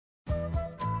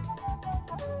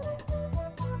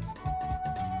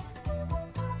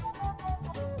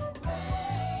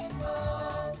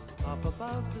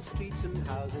Above the streets and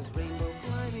houses, rainbow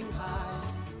climbing high.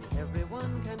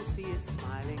 Everyone can see it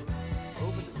smiling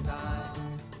over the sky.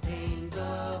 Paint the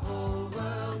whole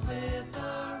world with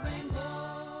a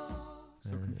rainbow.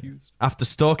 So confused. After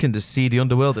stalking the seedy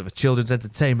underworld of a children's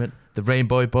entertainment, the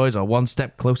Rainbow Boys are one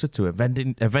step closer to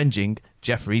avenging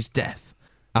Jeffrey's death.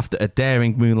 After a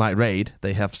daring moonlight raid,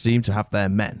 they have seemed to have their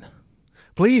men.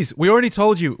 Please, we already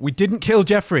told you, we didn't kill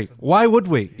Jeffrey. Why would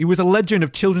we? He was a legend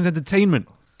of children's entertainment.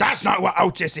 That's not what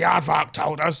Otis the Aardvark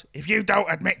told us. If you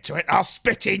don't admit to it, I'll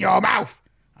spit in your mouth.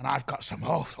 And I've got some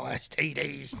awful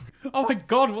STDs. Oh my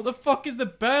god, what the fuck is the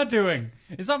bear doing?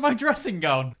 Is that my dressing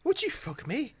gown? Would you fuck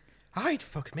me? I'd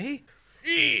fuck me.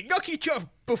 Knock it off,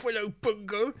 Buffalo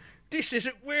Bungo. This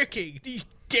isn't working. These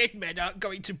dead men aren't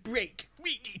going to break.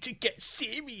 We need to get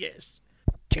serious.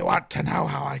 Do you want to know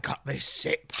how I got this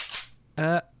sip?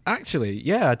 Actually,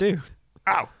 yeah, I do.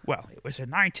 Oh, well, it was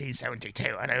in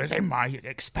 1972 and it was in my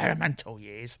experimental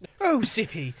years. Oh,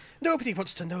 Zippy, nobody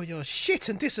wants to know your shit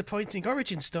and disappointing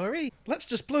origin story. Let's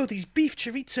just blow these beef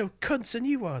chorizo cunts a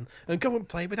new one and go and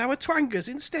play with our twangers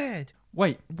instead.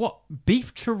 Wait, what?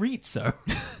 Beef chorizo?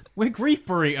 We're Grief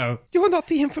Burrito. You're not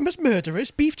the infamous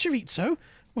murderers, beef chorizo?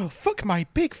 Well, fuck my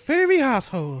big furry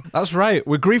asshole. That's right,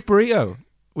 we're Grief Burrito.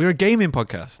 We're a gaming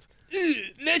podcast.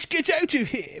 Let's get out of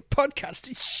here.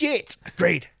 Podcast is shit.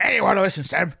 Agreed. Anyone who listens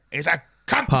to them is a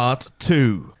cunt. Part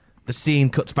 2. The scene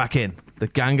cuts back in. The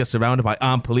gang are surrounded by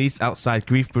armed police outside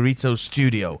Grief Burrito's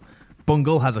studio.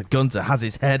 Bungle has a gun to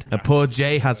Haz's head, and poor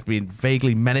Jay has been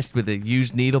vaguely menaced with a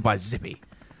used needle by Zippy.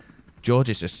 George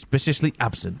is suspiciously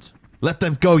absent. Let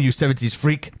them go, you 70s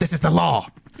freak. This is the law.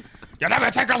 You'll never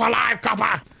take us alive,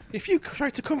 copper. If you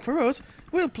try to come for us,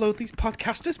 we'll blow these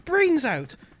podcasters' brains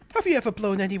out. Have you ever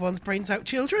blown anyone's brains out,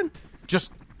 children? Just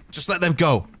let them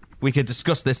go. We can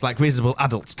discuss this like reasonable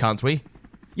adults, can't we?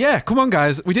 Yeah, come on,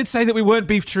 guys. We did say that we weren't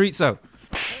beef chorizo.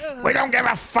 We don't give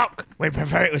a fuck. We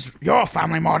prefer it was your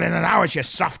family more than ours, you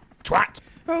soft twat.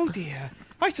 Oh dear,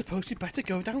 I suppose we'd better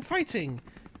go down fighting.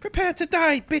 Prepare to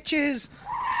die, bitches!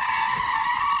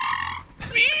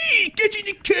 Get in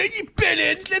the car, you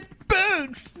bellends. Let's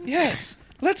bounce. Yes,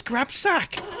 let's grab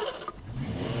sack.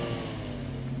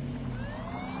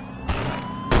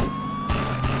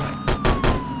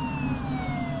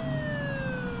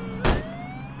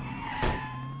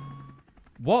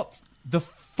 What the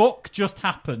fuck just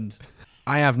happened?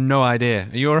 I have no idea.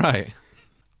 Are you alright?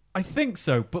 I think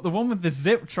so, but the one with the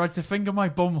zip tried to finger my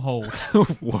bum hole.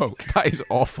 Whoa, that is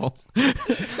awful.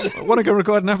 Want to go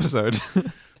record an episode?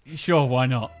 Sure, why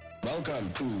not?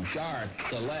 Welcome to Shark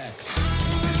Select.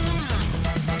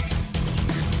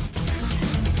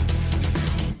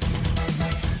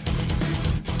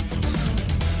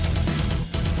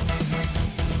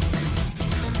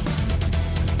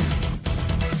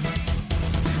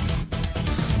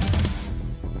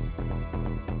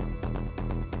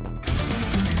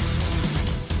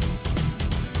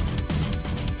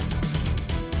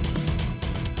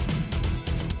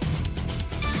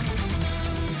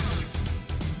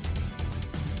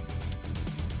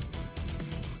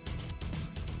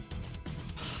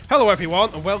 Hello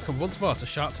everyone and welcome once more to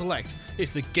Shark Select.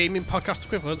 It's the gaming podcast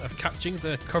equivalent of catching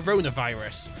the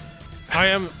coronavirus. I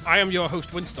am your host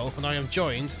Winstolf and I am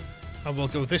joined, and we'll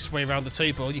go this way around the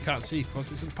table. You can't see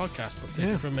because it's a podcast, but take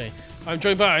it from me. I'm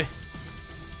joined by...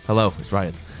 Hello, it's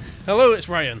Ryan. Hello, it's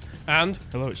Ryan. And...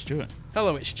 Hello, it's Stuart.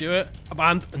 Hello, it's Stuart.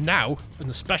 And now, in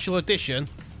the special edition...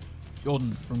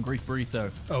 Jordan from Grief Burrito.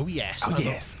 Oh yes. Oh,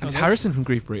 yes. And it's Harrison from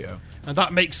Grief Burrito. And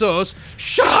that makes us...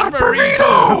 Shark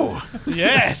Burrito.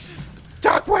 Yes!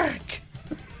 Dog wank.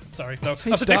 Sorry, no,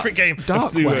 that's a different game.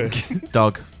 Dark wank.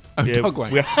 Dog. Oh, Yeah, dog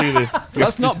wank. we have to do this.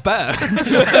 That's not better.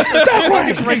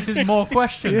 It raises more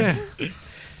questions.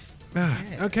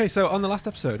 Okay, so on the last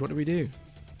episode, what did we do?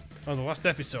 On the last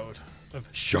episode of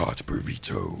Shark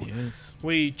Burrito. Yes.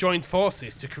 we joined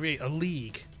forces to create a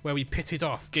league where we pitted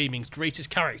off gaming's greatest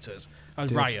characters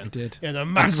and Ryan we did. in a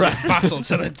massive battle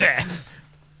to the death.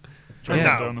 Trying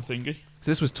Yeah. down a thingy. So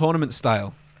this was tournament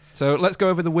style. So let's go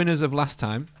over the winners of last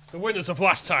time. The winners of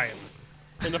last time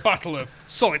in the battle of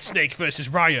Solid Snake versus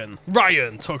Ryan.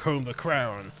 Ryan took home the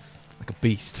crown. Like a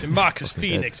beast. In Marcus Fucking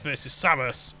Phoenix versus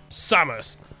Samus.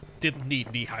 Samus didn't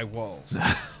need knee-high walls.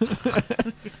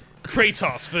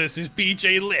 Kratos versus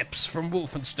BJ Lips from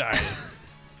Wolfenstein.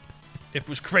 It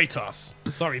was Kratos.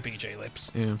 Sorry, BJ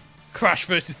Lips. Yeah. Crash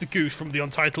versus the Goose from the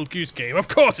Untitled Goose Game. Of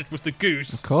course it was the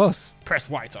Goose. Of course. Press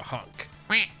Y to honk.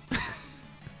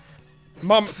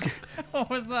 Mum, What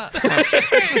was that?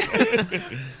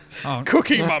 Oh,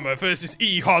 Cooking Mama versus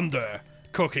E Honda.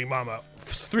 Cooking Mama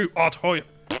threw hot oil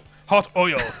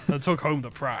and took home the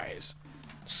prize.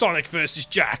 Sonic versus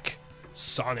Jack.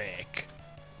 Sonic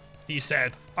He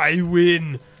said, I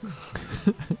win.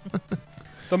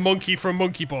 The monkey from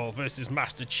Monkey Ball versus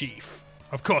Master Chief.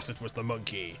 Of course it was the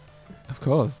monkey. Of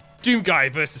course. Doom Guy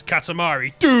versus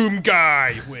Katamari. Doom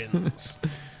Guy wins.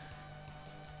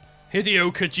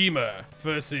 Hideo Kojima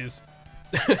versus...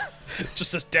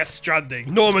 just as Death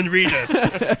Stranding. Norman Reedus.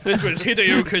 It was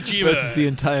Hideo Kojima. Versus the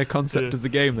entire concept of the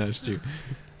game there, Stu.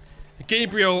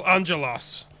 Gabriel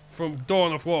Angelos from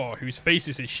Dawn of War, whose face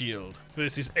is his shield,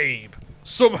 versus Abe.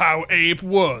 Somehow Abe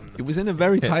won. It was in a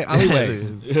very tight alleyway.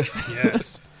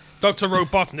 Yes. Dr.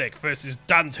 Robotnik versus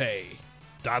Dante.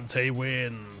 Dante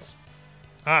wins.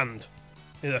 And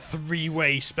in a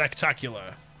 3-way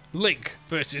spectacular, Link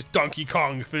versus Donkey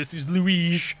Kong versus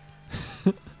Luigi.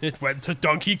 It went to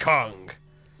Donkey Kong.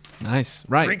 Nice.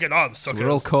 Right. Bring it on, So suckers. we're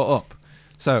all caught up.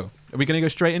 So, are we going to go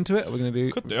straight into it? Or are we going to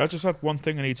do... Could do. I just had one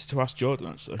thing I needed to ask Jordan,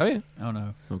 actually. Oh, yeah. Oh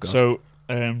no. Oh, God. So,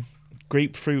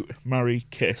 Grapefruit, Marry,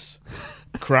 Kiss,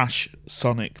 Crash,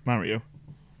 Sonic, Mario.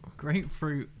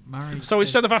 Grapefruit, married. So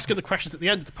instead of asking the questions at the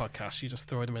end of the podcast, you just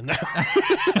throw them in now.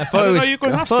 I thought I it know was, you're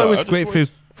gonna I ask thought that. it was I just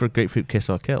grapefruit for grapefruit kiss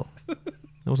or kill. It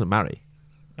wasn't marry.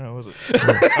 Oh, was it?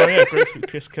 Oh, yeah, Grapefruit,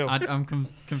 Kiss, Kill. I'm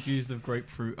confused of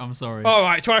grapefruit. I'm sorry. All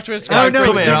right, do I have to Oh describe no!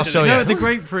 Come here, I'll show No, you. the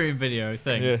grapefruit video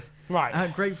thing. Yeah.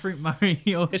 Right. Grapefruit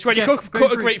Mario. It's when you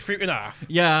cut a grapefruit in half.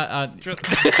 Yeah,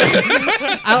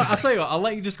 I'll tell you what. I'll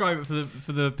let you describe it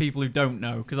for the people who don't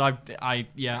know, because I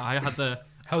had the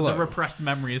Hello. repressed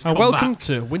memories. And come welcome back.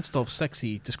 to Winstolf's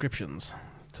Sexy Descriptions.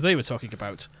 Today we're talking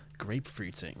about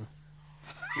grapefruiting.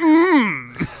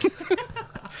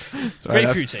 Sorry,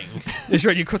 Grapefruiting is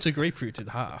when you cut a grapefruit in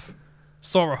half,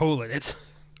 saw a hole in it,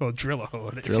 or drill a hole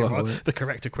in it Drill a if you hole want in it. the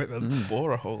correct equipment,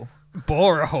 Bore a hole.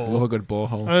 bore a Love hole, a good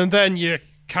borehole. and then you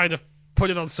kind of put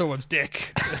it on someone's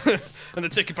dick, and then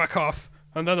take it back off.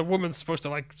 And then a woman's supposed to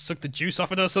like suck the juice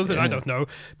off it or something. I don't know.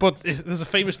 But there's a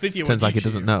famous video. Turns on like it YouTube.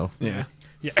 doesn't know. Yeah.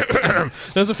 Yeah,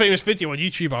 there's a famous video on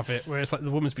YouTube of it where it's like the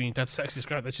woman's being dead sexy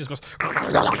described. That she just goes.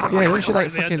 Yeah, don't you like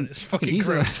at the end, and fucking... it's fucking easy.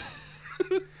 gross.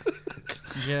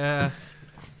 Yeah,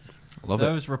 Love it.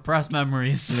 those repressed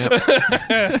memories.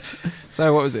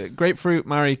 So, what was it? Grapefruit,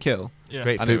 marry, kill. Yeah. And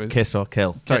it Grapefruit was- kiss or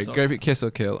kill. Sorry, Kiss or- grapefruit, kiss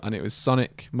or kill. And it was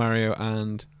Sonic, Mario,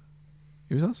 and...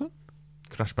 Who was that one?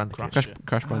 Crash Bandicoot.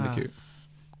 Crash Bandicoot.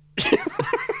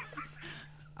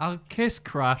 I'll kiss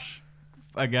Crash,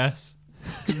 I guess.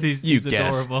 'Cause he's You he's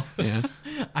guess. adorable. Yeah.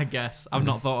 I guess. I've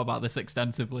not thought about this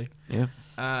extensively.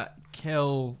 Yeah.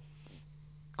 Kill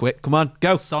Quick, come on,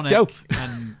 go. Sonic Go.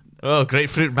 and Oh,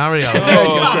 Grapefruit Mario.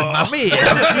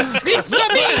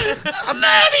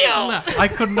 I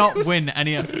could not win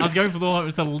any. I was going for the one that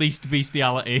was the least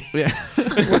bestiality. Yeah.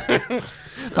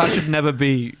 That should never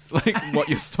be like what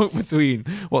you're stuck between.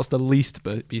 What's the least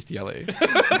bestiality?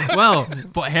 Well,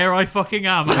 but here I fucking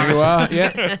am. There you are. Yeah.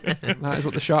 That is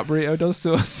what the sharp burrito does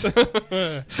to us.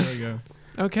 There we go.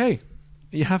 Okay.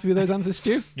 Are you happy with those answers,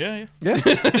 Stu? Yeah. Yeah.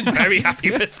 Very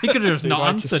happy with. He could have just They not like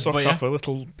to answered, suck but yeah. off a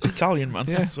little Italian man.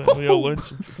 Yeah. So they all learned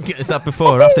some. Is that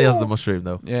before or after he has the mushroom,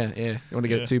 though? Yeah, yeah. You want to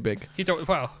get Yeah. it too big. You don't.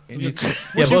 Well, It needs to- Yeah,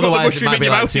 Once but you've got the otherwise it mushroom might in be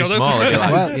your like mouth, too you'll know small. for It'd be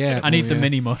certain. like- Well, yeah. I need well, the yeah.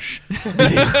 mini mush.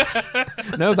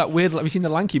 No, that weird. Have you seen the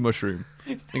lanky mushroom?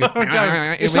 It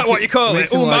goes, Is that what you call it?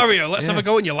 makes him Oh, like- Mario, let's yeah. have a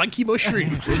go on your lanky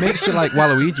mushroom. It makes you like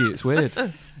Waluigi. It's weird.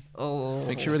 Oh.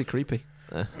 Makes you really creepy.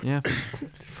 Yeah.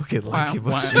 Fucking Wow, lanky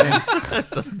wow. mushroom.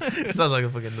 It sounds like a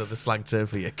fucking another slang term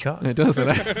for your cock. It does,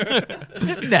 doesn't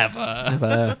it?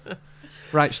 Never.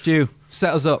 Right, Stu,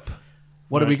 set us up.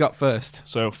 What have we Right. got first?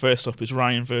 So first up is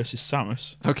Ryan versus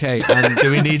Samus. Okay, and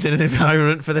Do we need an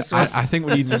environment for this one? I think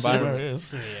we need an This is where environment. it is.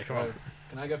 Yeah, come on.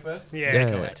 Can I go first? Yeah, Yeah.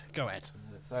 go ahead. Go ahead.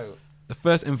 So, the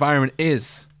first environment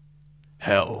is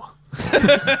Hell.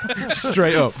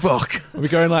 straight up. Fuck. Are we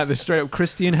going like the straight up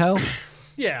Christian hell?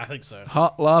 Yeah, I think so.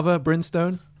 Hot lava,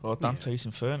 brimstone, Or Dante's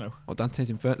Inferno. or Dante's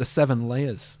Inferno? The 7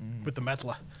 layers. With the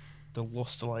meddler. The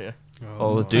Lust Layer.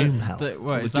 Or the Doom Hell.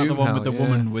 Wait, is The that the Doom one Hell, with the yeah.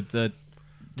 woman with the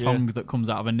Yeah. tongue that comes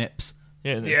out of her nips?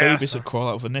 Yeah, the Yeah, babies so- that crawl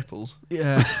out of her nipples.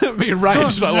 Yeah. Me and Ryan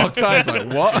just like locked eyes like,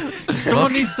 what?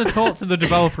 Someone needs to talk to the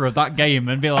developer of that game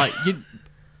and be like,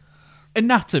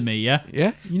 anatomy, yeah?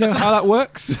 Yeah, you know how that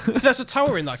works? There's a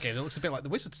tower in that game that looks a bit like the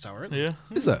Wizard's Tower, isn't it?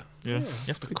 Yeah. Is there? Yeah. You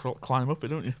have to climb up it,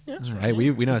 don't you? Yeah, that's right. Hey,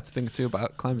 we know how to think too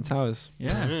about climbing towers.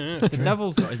 Yeah. The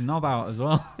devil's got his knob out as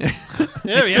well.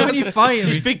 Yeah, When you yeah. fight him,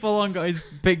 He's he's big- full on got his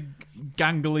big,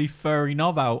 gangly, furry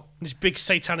knob out. This big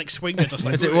satanic swinger just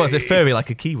like. Is it furry like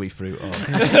a kiwi fruit? Or?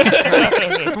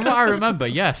 From what I remember,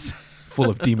 yes. Full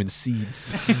of demon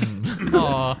seeds.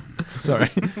 Aw. Sorry.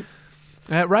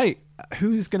 Right.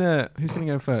 who's gonna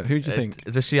go first? Who do you think?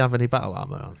 Does she have any battle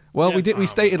armor on? Well, Yeah. we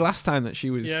stated last time that she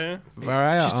was Yeah.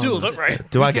 very She's tooled up, right?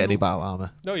 Do I get any battle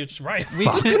armor? No, you're just right.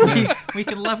 We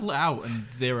can level it out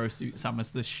and zero suit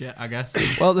Samus this shit, I guess.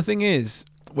 Well, the thing is,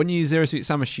 when you use Zero Suit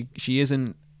Samus, she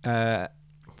isn't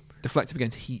deflective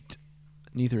against heat.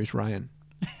 Neither is Ryan.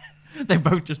 They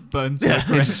both just burn to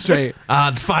a It's straight.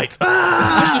 And fight! Just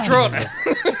a draw now.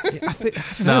 I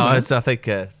don't know, No, man. I think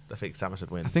Samus would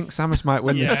win. I think Samus might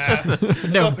win this. Yeah.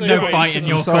 No Nothing fight in right.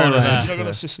 your Sorry, corner Ryan. there. She's not going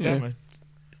to system it.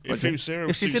 If it was Zero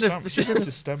If she's Suit in a, Samus, if she's in a,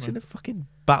 system she's in a it. fucking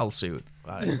battle suit,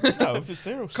 right? No, if it's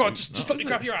Zero Come on, Suit, just no, let me is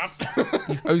grab it? your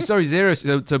arm. Oh, sorry, Zero.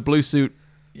 So blue suit,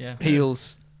 Yeah.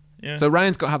 heels. Yeah. So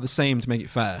Ryan's got to have the same to make it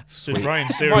fair. So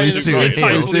Ryan's Zero Ryan's Suit. suit got and a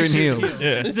tight heels. blue Suit and heels.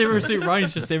 Yeah. Zero Suit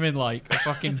Ryan's just him in like a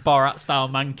fucking Borat style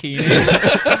mankini.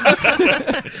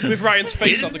 With Ryan's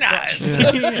face on the crotch.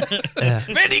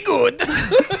 Very good.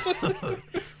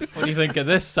 What do you think of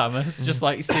this, Samus? Just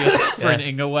like see us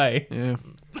sprinting away. Yeah.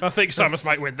 I think Samus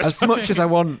might win this. As much as I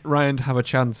want Ryan to have a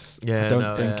chance, Yeah, I don't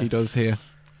no, think yeah. he does here.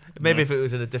 Maybe if it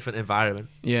was in a different environment.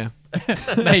 Yeah.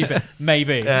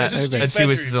 Maybe. Yeah, This is maybe. and she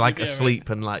was bedroom, like yeah, asleep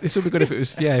and like. This would be good if it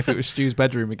was. Yeah, if it was Stu's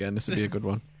bedroom again, this would be a good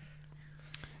one.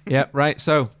 Yeah. Right.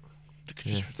 So.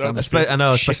 That must I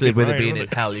know, be especially shipping with it Ryan, being in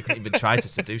wouldn't hell, you couldn't even try to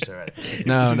seduce her. Right?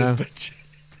 No. No.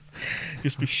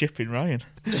 Just be shipping Ryan.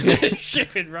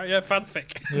 Shipping, right? Yeah,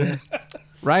 fanfic.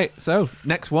 Right. So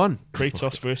next one.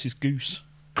 Kratos versus Goose.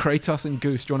 Kratos and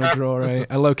Goose. Do you want to draw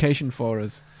a location for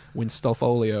us?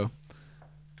 Winstolfolio.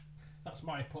 That's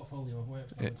my portfolio of work.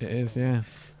 It is. Yeah.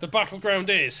 The battleground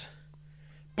is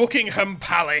Buckingham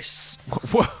Palace.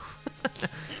 Whoa.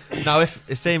 Now, if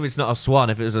same, it's not a swan.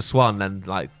 If it was a swan, then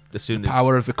like as soon as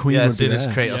Power of the Queen. yeah, would as soon be as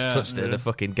there. Kratos Yeah, touched it, yeah. the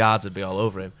fucking guards would be all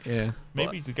over him. Yeah.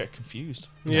 Maybe they get confused.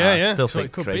 Yeah, I yeah. still So it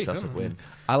think could be, Kratos yeah. would win.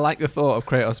 I like the thought of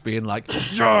Kratos being like,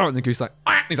 "Yarr!" and the Goose like,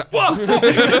 "Ah!" and he's like, "What?"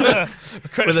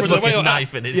 Kratos With a with the whale fucking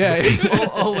knife in his yeah.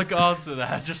 all the guards are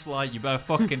there, just like, you better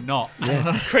fucking not.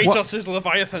 Kratos'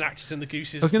 Leviathan axes and the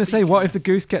Goose's. I was going to say, what if the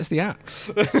Goose gets the axe?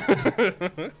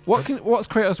 What's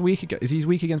Kratos weak against? Is he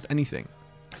weak against anything?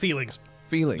 feelings.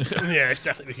 Feeling. Yeah, it's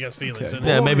definitely weak against feelings. Okay. Isn't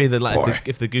Yeah, it? maybe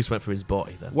if the goose went for his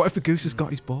boy, then. What if the Goose has got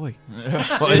his boy?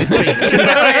 What is it?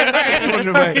 Running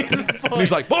away. And he's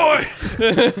like, boy!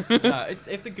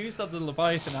 If the Goose had the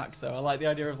Leviathan axe, though, I like the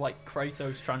idea of like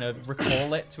Kratos trying to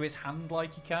recall it to his hand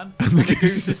like he can. And the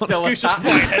Goose is still Goose just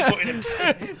attached. flying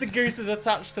headbutting him. The Goose is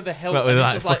attached to the hilt. Well, with and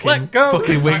that he's just like, fucking- let go!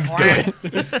 fucking wings going.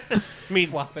 I mean,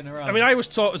 Flapping around. I mean, I was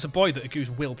taught as a boy that a goose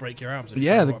will break your arms. If you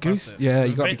Yeah, try to the walk past goose- it. yeah,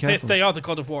 you gotta be They- careful. They are the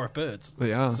god of war of birds.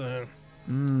 They are. So,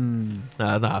 No,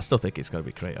 I still think it's going to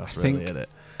be Kratos, really, think- isn't it?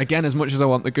 Again, as much as I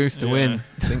want the Goose to win,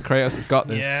 I think Kratos has got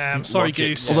this. yeah, I'm sorry, watch it.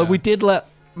 Goose. Although we did let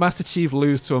Master Chief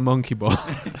lose to a monkey ball.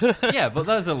 yeah, but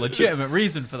there's a legitimate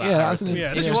reason for that. Yeah, Harrison. hasn't it? Yeah,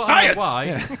 If this you is want to know science. why,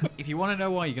 Yeah. if you want to know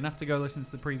why, you're gonna have to go listen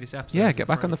to the previous episode. Yeah, get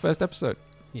back on the first episode.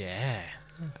 Yeah.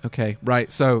 Okay,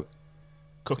 right. So,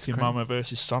 Cooking great. Mama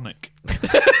versus Sonic.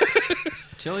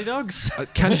 chili dogs.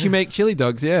 can she make chili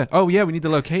dogs? Yeah. Oh, yeah. We need the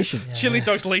location. Chili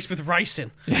dogs laced with rice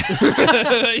in.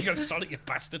 There you go, Sonic, you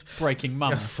bastard. Breaking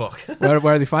Mum. Fuck. Where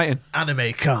are they fighting?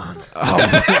 Anime Con.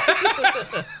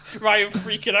 Ryan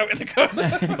freaking out in the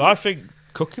corner. But I think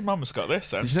Cooking Mama's got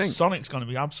this. Then You think? Sonic's going to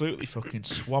be absolutely fucking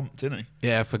swamped, isn't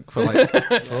Yeah, for like.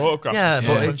 he? For autographs. Yeah, and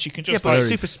but stuff, it- and she can Yeah, just but like,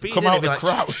 super speed. come innit? out of Be the like,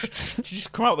 crowd. She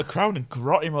just come out of the crowd and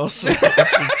grot him or something.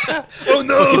 Oh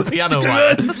no! Piano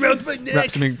wire.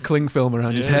 wraps him in cling film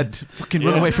around his Yeah. head. Fucking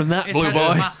run Yeah. away from that, His blue head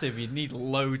boy. is massive. You'd need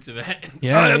loads of it.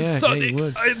 Yeah, yeah, you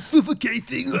would. I am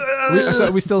suffocating. So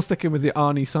are we still sticking with the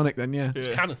Arnie Sonic then? Yeah.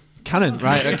 Canon. Canon,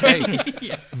 right? Okay.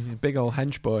 Yeah. He's a big old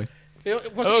hench boy. You know,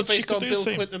 was Oh, it she based could on do Bill the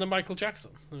same. Clinton and Michael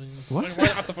Jackson? I mean, What? Why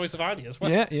not have the voice of Arnie as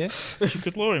well? Yeah, yeah, She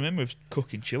could lure him in with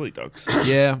cooking chili dogs.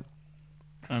 yeah.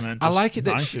 And then I just like it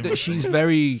that, knife him. that she's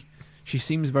very. She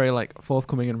seems very like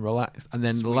forthcoming and relaxed, and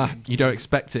then you don't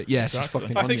expect it. Yeah, Exactly. she's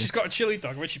fucking. I on think you. she's got a chili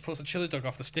dog. When she pulls a chili dog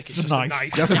off the stick, it's It's just a a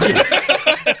knife.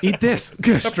 knife. Eat this. A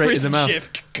Straight in prison the mouth. shiv.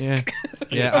 Yeah,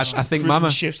 yeah. I think Prison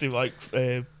Mama. shifts him like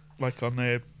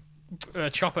on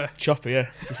Chopper. Chopper, yeah.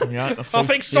 Just in the eye. I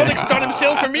think Sonic's done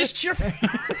himself a mischief.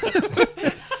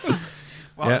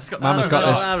 Wow, Yeah, it's got Mama's so got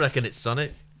much- this. I reckon it's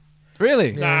Sonic.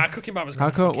 Really? Nah, Cooking Mama's How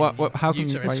got come? fucking How come?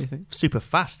 uterus. Why do you think? Super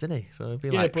fast, isn't he? So it'd be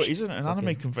Yeah, like. but isn't it an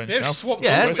anime convention? Yeah, swapped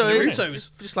Yeah, over so with it's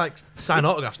Naruto's. just like sign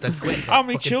autographs dead quick. How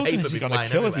many Fucking children paper is he be going to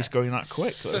flying kill if everywhere. he's going that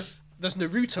quick? Though? There's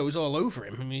Naruto's all over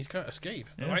him. I mean, he can't escape.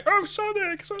 They're Yeah. like, oh,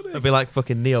 Sonic, Sonic. It'd be like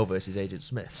fucking Neo versus Agent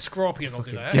Smith. Scorpion will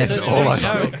do that. Yeah, So- it's so all you I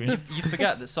know, know. you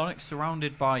forget that Sonic's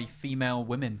surrounded by female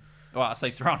women. Well, I say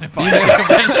surrounded by.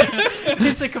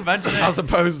 It's a convention. As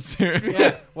opposed to.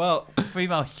 Yeah, well,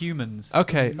 female humans.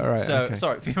 Okay, all right. So okay.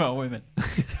 sorry, female women.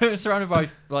 Surrounded by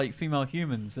like female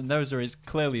humans, and those are as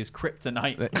clearly as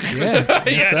kryptonite. Yeah,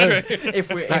 Yeah, so. true. If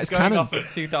we're That's going canon. off of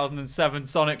 2007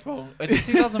 Sonic Boom, is it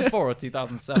 2004 or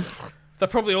 2007? They're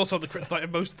probably also the kryptonite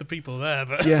of most of the people there,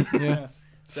 but Yeah, yeah.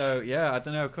 So yeah, I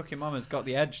don't know. Cookie Mama's got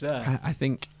the edge there. I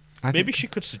think. Maybe she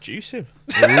could seduce him.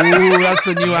 Ooh, that's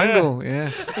a new angle. Yeah.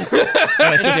 It's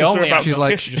the only about She's to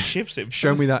like, kiss, she just shivs him.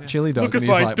 Show me that chili dog. look at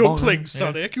and he's my like, "Bonk." dumplings,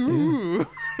 Sonic. Ooh.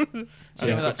 Show me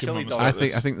that Cookie chili Mama's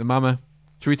dog. I think the mama.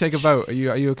 Should we take a vote? Are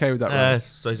you okay with that? Ryan?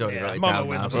 So he's already Yeah, wrote it Mama down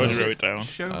wins. now. I've already so- wrote it down.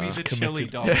 Show me the committed. chili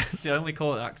dog. They only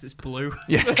call it that 'cause it's blue.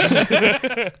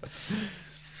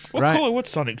 What Right. colour would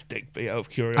Sonic's dick be, out of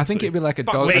curiosity? I think it'd be like a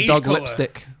But dog beige colour.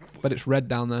 lipstick, but it's red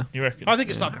down there. You reckon? I think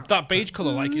it's that beige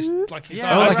colour, like his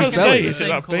Yeah, Oh, I like was his gonna belly. say Is the it same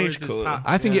that colour beige as his colour? patch,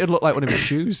 I think yeah. it'd look like one of his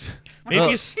shoes.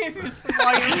 Maybe it's It's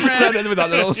white and red. With that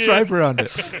little stripe around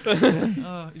it.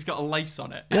 Oh, he's got a lace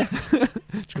on it.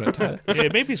 Just gotta tie it. yeah,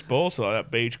 maybe his balls are like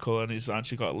that beige colour, and he's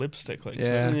actually got a lipstick. Like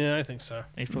Yeah. so. Yeah, I think so.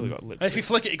 He's probably got And if lipstick. you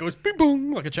flick it, it goes boom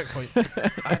boom like a checkpoint.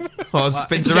 Oh, it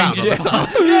spins It around. changes its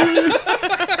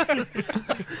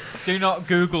Do not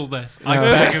Google this. I No.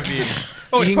 beg of you.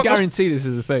 Oh, You it's can probably- guarantee this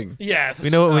is a thing. Yeah, We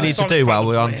know what we need to Sonic do while fandom's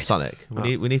we're on weird. Sonic.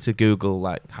 We need to Google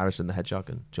like Harrison the Hedgehog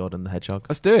and Jordan the Hedgehog.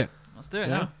 Let's do it. Let's do it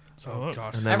Yeah. now. Oh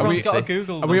god. And then Everyone's we got to see.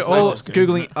 Google. Are we all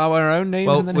googling our own names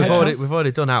Well, and then we've hedgehog?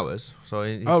 already done ours. So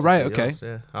it needs Oh, to right, be okay. yours,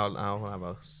 Yeah, I'll have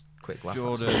a quick laugh.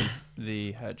 Jordan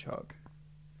the Hedgehog.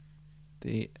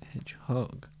 The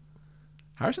hedgehog.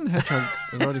 Harrison the Hedgehog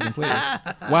was already completed.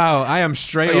 Wow, I am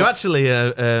straight Are you up. actually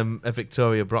a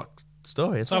Victoria Brock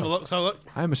story as Let's have a well? look. Let's have a look.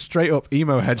 I am a straight up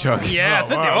emo hedgehog. Yeah, I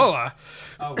think they all are.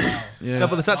 Oh wow. Yeah. No,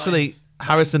 but it's actually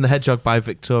Harrison the Hedgehog by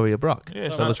Victoria Brock. Yeah,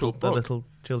 it's the an little, actual book. little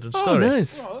children's Oh, story.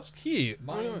 nice. Oh, that's cute.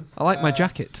 Mine's, I like my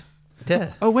jacket.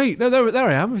 Yeah. Oh wait, no, there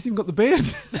I am. I've even got the beard.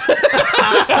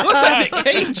 Looks like Nick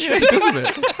Cage. Yeah,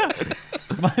 doesn't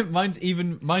it? mine's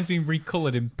been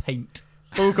recoloured in paint.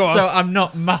 Oh, go on. So I'm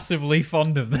not massively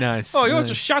fond of this. Nice. Oh, you're nice.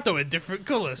 just shadowing different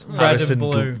colours. Red Harrison and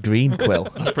blue. Green Quill.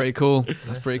 That's pretty cool.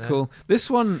 That's pretty cool. This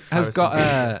one has got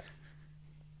a.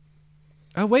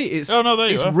 Oh wait, it's Oh, no, there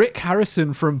you it's are. Rick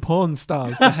Harrison from Pawn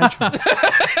Stars, the Hedgehog.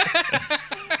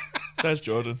 There's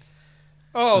Jordan.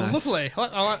 Oh, Nice. lovely.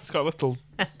 I like He's got little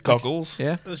goggles.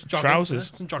 Yeah. there's joggers,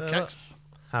 Trousers. some jog kicks.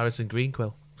 Harrison Green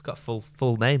Quill. It's got full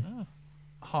name.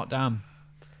 Hot damn.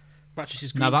 Matches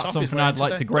his green Now top that's he's something wearing I'd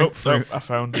like to today. grapefruit. I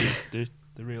found the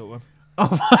real one.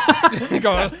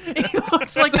 Go on. He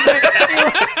looks like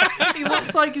he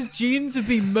looks like his genes have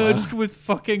been merged with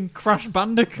fucking Crash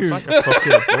Bandicoot. It's like a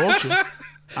fucking abortion.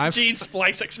 Gene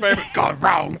splice experiment gone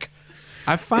wrong.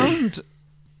 I found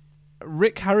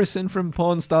Rick Harrison from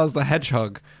Pawn Stars, the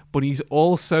Hedgehog, but he's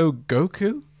also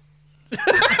Goku.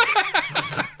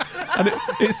 And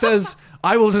it says,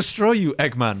 "I will destroy you,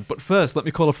 Eggman. But first, let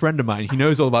me call a friend of mine. He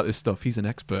knows all about this stuff. He's an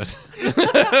expert."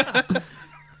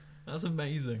 That's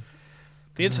amazing.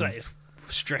 The internet is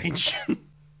strange.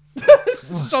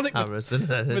 Sonic Harrison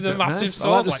the with a Hedgehog. massive Nice. I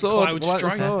like sword, the like sword. Cloud I like the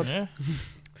Strife. sword. Yeah.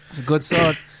 It's a good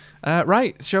sword.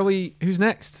 Right, shall we? Who's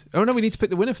next? Oh no, we need to pick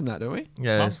the winner from that, don't we?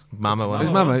 Yeah, it's Mama one. Who's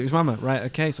Mama? Who's Mama? Right,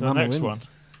 okay, so The Mama next wins. one.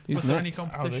 Who's Was there any next? How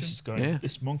this competition? is going. Yeah.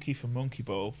 This Monkey from Monkey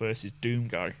Ball versus Doom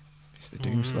Guy. It's the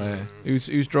Doomslayer.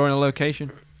 Who's drawing a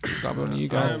location? Got one of you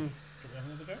guys.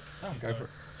 Go for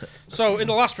it. So in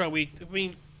the last round,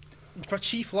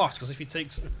 Chief lost because if he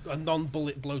takes a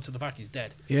non-bullet blow to the back, he's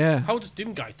dead. Yeah. How does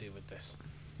Doom Guy do with this?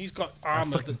 He's got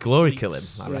armor. Fucking that glory deletes- kill him,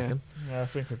 I Yeah. reckon. Yeah, I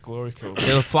think a glory kill.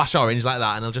 He'll flash orange like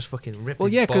that and he'll just fucking rip Well,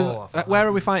 his yeah, ball because off. where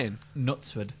are we fighting?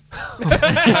 Knutsford.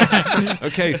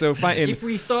 Okay, so fighting. If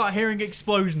we start hearing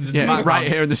explosions in Yeah, the background, right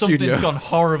here in the something's studio. gone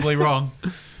horribly wrong.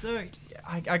 So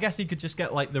I guess he could just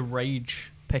get like the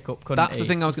rage pickup, couldn't That's he? the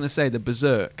thing I was going to say, the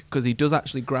Berserk, because he does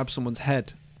actually grab someone's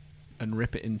head and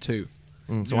rip it in two.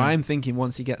 So I'm thinking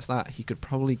once he gets that, he could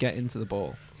probably get into the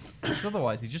ball. 'Cause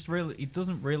otherwise, he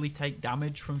doesn't really take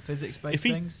damage from physics-based If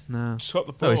he- things. No. Shot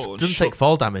the No, ball. he and doesn't shook- take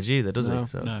fall damage either, does No. he?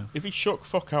 So. No. If he shook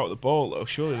fuck out of the ball, though,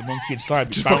 surely the monkey inside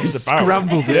would Just bounce fucking about.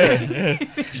 scrambled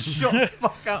it. Shut the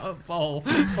fuck out of ball.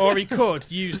 Or he could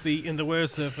use in the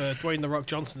words of Dwayne the Rock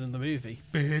Johnson in the movie,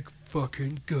 big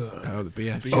fucking gun. Oh, the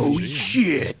BFG. Oh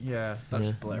shit! Yeah, that's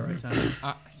just obliterates.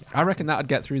 I reckon that would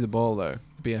get through the ball, though.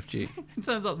 BFG. It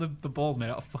turns out the ball's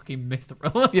made out of fucking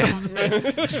mithril or Yeah.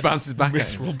 something. Just bounces back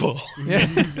at him. ball.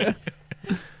 Yeah.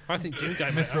 I think Doom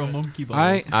Guy might Mithril have it. monkey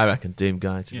balls. I reckon Doom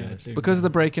Guy, to be Yeah, honest. Doom Because of Guy. the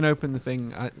breaking open the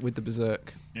thing with the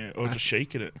Berserk. Yeah, or just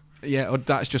shaking it. Yeah, or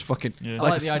that's just fucking Yeah. I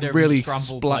like like a the idea of really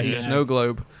scrambled splatty like, snow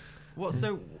globe. What?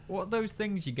 So what are those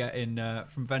things you get in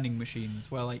from vending machines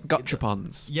where like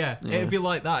Gotchapons. Yeah, it'd be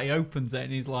like that. He opens it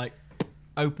and he's like,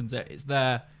 opens it. It's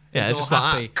there. Yeah, he's just all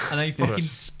like happy, and then he fucking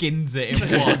skins it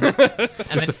in one. And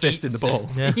Just the fist in the ball.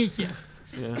 Yeah.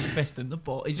 Yeah. Fist in the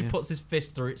ball. He just puts his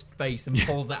fist through its face and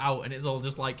pulls it out, and it's all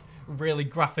just like really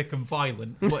graphic and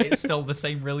violent, but it's still the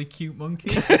same really cute monkey.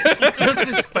 Just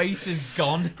his face is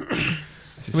gone.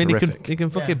 This is I mean, horrific. he can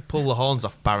fucking pull the horns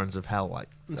off Barons of Hell like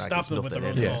stab it's them with nothing,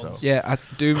 their own innit? horns. So- Yeah,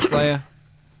 Doomslayer.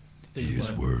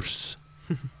 He's Worse.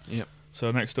 Yep.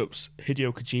 So next up's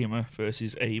Hideo Kojima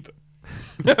versus Abe.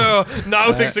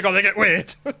 Now things are gonna get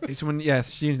weird. Is someone, yeah,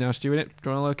 Stu now. Stu in it. Do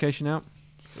you want a location out?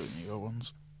 There you go,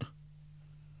 ones.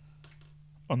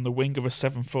 On the wing of a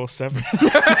 747.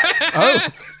 Oh,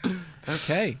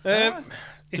 okay. If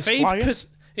Just Abe, flying?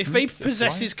 if Abe Is it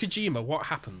possesses Kojima, what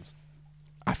happens?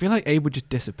 I feel like Abe would just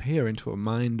disappear into a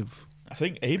mind of. I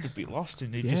think Abe would be lost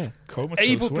and he'd Yeah. just comatose.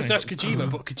 Abe will wouldn't possess he?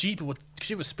 Kojima, but Kojima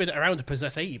would spin it around to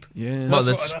possess Abe. Yeah. Well,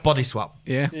 That's that's what- body swap.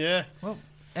 yeah. Yeah. Well,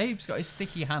 Abe's got his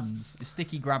sticky hands, his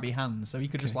sticky grabby hands, so he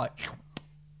could just like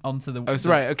onto the. Oh, it's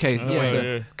right. Okay. Oh, yeah. So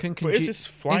yeah. can But is Koji- this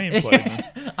flying plane?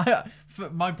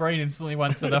 My brain instantly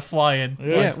went to the flying.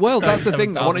 Yeah. Well, that's the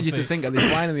thing. I 37,000 wanted you to feet. think: are they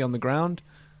flying? Are they on the ground?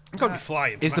 It's got to be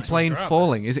flying. Is the Maximum plane drive.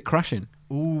 falling? Is it crashing?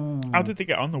 Ooh. How did they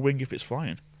get on the wing if it's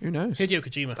flying? Who knows? Hideo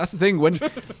Kojima. That's the thing. When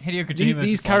Hideo Kojima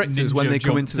these just, like, characters, when ninja they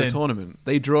come jumps into the in. tournament,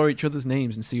 they draw each other's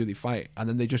names and see who they fight, and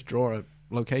then they just draw a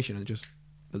location and just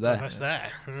they're there. That's there.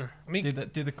 I mean,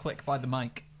 Do the click by the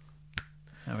mic.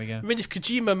 There we go. I mean, if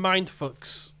Kojima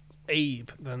mindfucks Abe,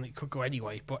 then it could go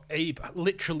anyway. But Abe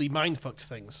literally mindfucks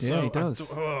things. Yeah, so he does.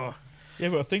 Yeah,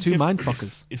 but I think Two if,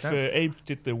 mindfuckers. if Abe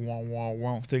did the wah wah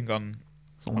wah thing on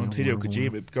Hideo Kojima,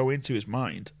 it'd go into his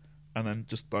mind, and then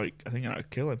just like I think that would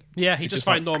kill him. Yeah, he It's just just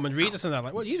find like- Norman Reedus and they're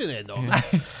like, "What are you doing here, Norman?"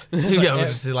 Yeah, we'll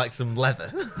just do like some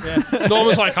leather. Yeah.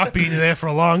 Norman's like, "I've been there for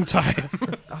a long time."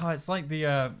 Oh, it's like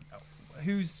the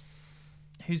whose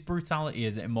brutality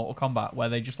is it in Mortal Kombat where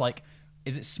they just like.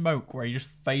 Is it smoke where he just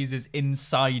phases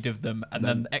inside of them and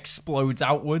then explodes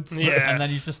outwards? Yeah. And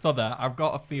then he's just stood there. I've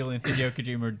got a feeling Hideo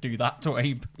Kojima would do that to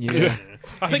Abe. Yeah.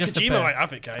 I think just Kojima appeared. might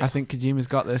have it, guys. I think Kojima's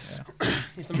got this.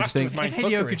 He's the master of think- If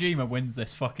Hideo mindfuckery. Kojima wins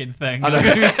this fucking thing, I I'm know.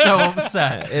 going to be so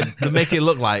upset. They make it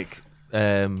look like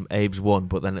Abe's won,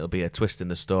 but then it'll be a twist in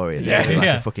the story. And it'll be like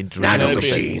Yeah. a fucking dream It'll or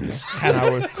be something. a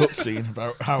 10-hour cutscene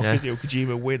about how Yeah. Hideo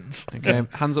Kojima wins. Okay,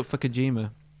 hands up for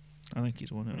Kojima. I think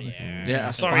he's won it. Yeah,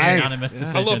 that's Sorry, five. Unanimous I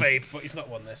decision. love Abe, but he's not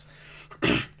won this.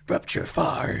 Rupture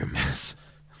Farms.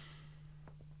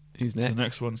 Who's So next? the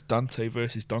next one's Dante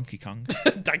versus Donkey Kong.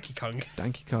 Donkey Kong.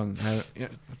 Donkey Kong. Yeah,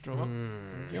 draw up.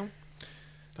 Have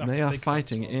And to they are think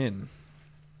fighting about this in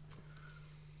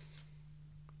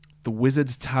the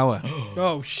Wizard's Tower. one.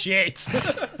 Oh shit!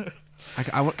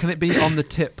 Can it be on the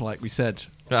tip, like we said?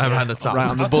 Around the top. Right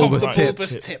on the Top of bulbous the tip.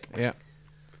 bulbous tip, Yeah.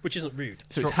 which isn't rude.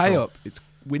 So it's high up. It's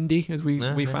windy, as we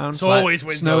Yeah. found. It's always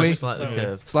windy. snowy. Slightly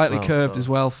curved. Slightly Well, curved so- as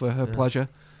well for her pleasure.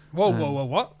 Whoa,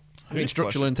 what? I mean,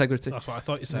 structural integrity. That's what I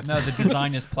thought you said. No, the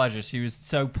designer's pleasure. She was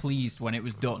so pleased when it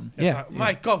was done. It's Yeah. like,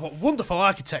 my God, what wonderful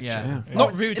architecture! Yeah.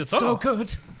 Not it's, rude it's at all. so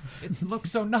good. It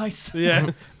looks so nice. Yeah.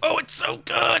 Oh, it's so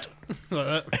good.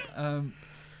 Like that.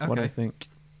 What I Okay. think.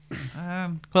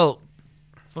 Well,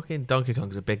 fucking Donkey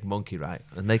Kong's a big monkey, right?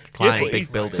 And they climb but big he's-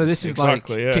 buildings. So this is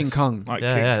Exactly, like yes. King Kong. Like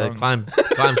yeah, King yeah, Kong.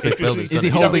 they climbs big buildings. Is he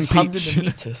doesn't He's holding got his hand Peach? in the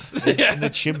meters in the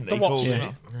chimney. The what? holding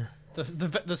Yeah. it.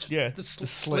 The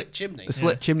slit chimney. The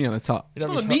slit chimney on the top. It's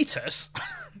not a meters.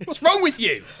 What's wrong with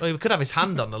you? Well, he could have his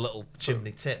hand on the little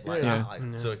chimney tip like Yeah. that,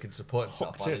 like, so he can support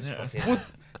himself Hooked while in, he's yeah.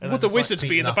 fucking... Would the wizards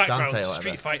be in the beating off background? Dante or whatever.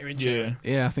 Street Fighter in Yeah. China.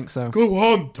 Yeah, I think so. Go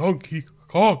on, Donkey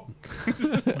Kong.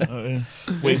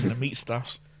 Waving the meat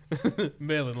staffs.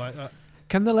 Merlin like that.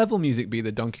 Can the level music be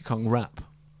the Donkey Kong rap? Do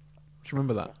you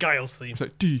remember that? Giles theme. It's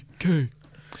like DK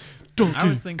Donkey I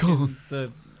was thinking Kong.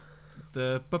 the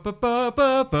ba ba ba ba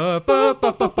ba ba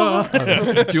ba ba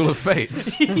ba. Duel of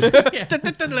Fates.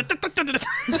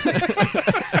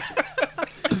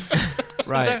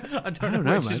 Right. I don't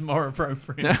know which is man. more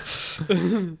appropriate.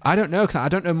 I don't know, 'cause I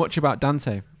don't know much about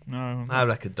Dante. No. I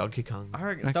reckon Donkey Kong. I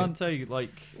reckon Okay. Dante like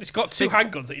It's got two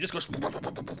handguns that he just goes and you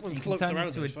can floats turn around.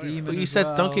 into in a his fire. demon. But you as said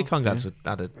well. Donkey Kong had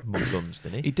a mug guns,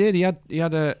 didn't He he? did. He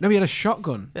had a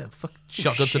shotgun. Yeah, fuck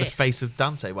shotgun to the shit. face of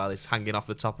Dante while he's hanging off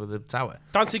the top of the tower.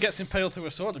 Dante gets impaled through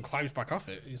a sword and climbs back off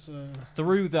it. He's,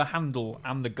 through the handle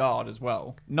and the guard as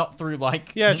well, not through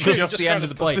like yeah, true. just the end of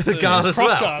the blade. The guard as well.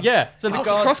 crossguard. Yeah, so the Oh,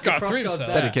 guard, crossguard the through crossguard's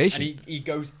himself. there, Dedication. and he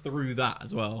goes through that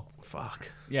as well. Fuck.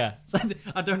 Yeah, so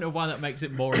I don't know why that makes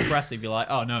it more impressive, you're like,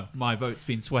 oh no, my vote's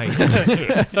been swayed.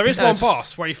 There is one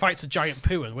boss where he fights a giant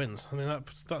poo and wins. I mean,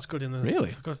 that's good in the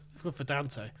Really? good for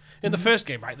Dante. In the first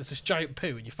game, right, there's this giant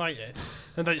poo and you fight it,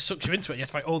 and then it sucks you into it. And you have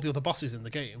to fight all the other bosses in the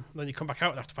game. And then you come back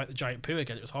out and have to fight the giant poo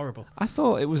again. It was horrible. I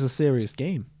thought it was a serious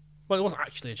game. Well, it wasn't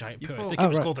actually a giant poo. I thought- think it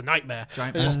was right. called the Nightmare.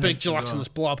 Giant It was poo big as well. gelatinous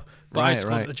blob. But I just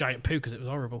called Right. it the giant poo because it was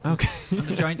horrible. Okay. And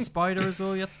the giant spider as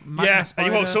well. You had to, magma Yeah, and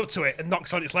spider. he walks up to it and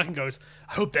knocks on its leg and goes,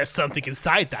 I hope there's something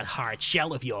inside that hard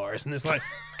shell of yours. And it's like,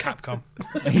 Capcom.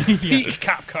 Peak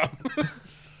Capcom.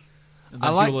 And the I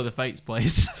like- Jewel of the Fates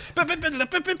place.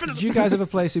 Did you guys ever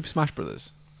play Super Smash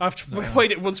Brothers? I've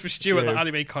played it once with Stu at the Yeah.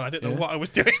 Anime Con. I didn't know Yeah. what I was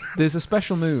doing. There's a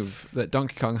special move that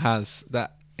Donkey Kong has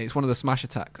that it's one of the smash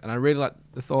attacks, and I really like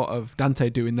the thought of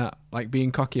Dante doing that, like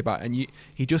being cocky about it, and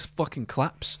he just fucking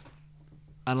claps,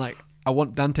 and like I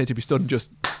want Dante to be stood and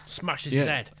just Smashes his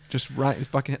head. just right his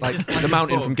fucking head, like Just like the a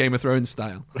mountain bug. from Game of Thrones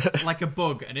style. Like a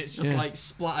bug, and it's just Yeah. like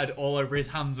splattered all over his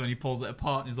hands when he pulls it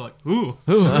apart, and he's like, ooh,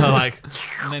 Like,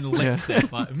 and then licks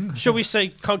it. Like, Shall we say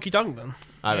Conky Dong then?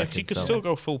 I He reckon could so. still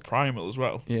go full primal as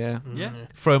well. Yeah, yeah.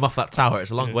 Throw him off that tower.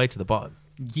 It's a long way to the bottom.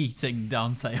 Yeeting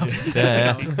Dante off.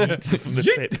 Yeah, From the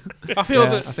tip. I feel yeah.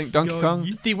 that I think Donkey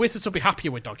Kong. the Wizards will be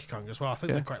happier with Donkey Kong as well. I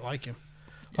think Yeah. they quite like him.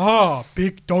 Ah,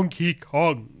 big Donkey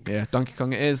Kong. Yeah, Donkey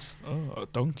Kong it is. Oh,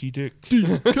 donkey dick.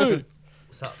 So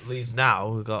that leaves now.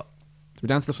 We've got So we're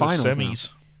down to the So finals semis.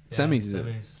 now. Semis is it?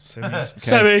 Semis.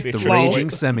 Semi. Be a The triple- raging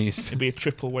semis. It'd be a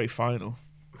triple way final.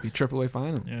 Be triple way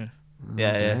final. Yeah.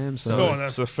 Yeah, yeah. Damn, So- Go on then.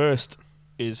 So the first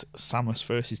is Samus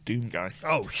versus Doom Guy.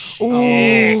 Oh, shit.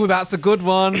 Oh, that's a good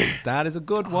one. That is a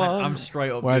good one. I'm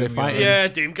straight up. Where are they Doom Guy. fighting? Yeah,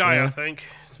 Doom Guy, Yeah. I think.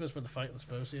 It's supposed to be the fight, I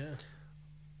suppose, yeah.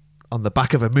 on the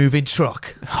back of a moving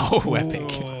truck. Oh, epic.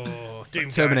 Oh, Doom Guy.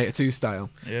 Terminator 2 style.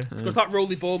 Yeah. Because that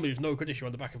rolly ball move's no good if you're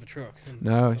on the back of a truck. And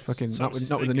No, fucking Samus not with is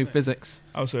the new thinking it. physics.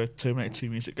 How's a Terminator 2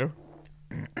 music go?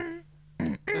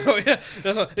 oh, yeah.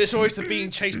 It's always the being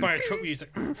chased by a truck music.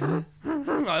 like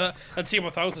that. And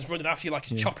T-1000's running after you like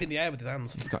he's chopping the air with his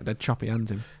hands. He's got dead choppy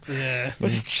hands in. Yeah.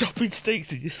 Was chopping steaks,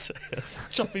 did you say?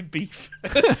 Chopping beef.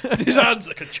 his hands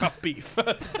that can chop beef.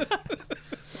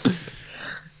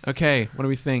 Okay, what do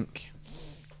we think?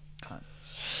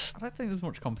 I don't think there's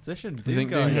much competition. You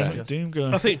think Doom Doom Guy Guy? is just- Doom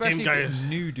Guy. I think Especially Doom Guy if is... it's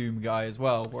new Doom Guy as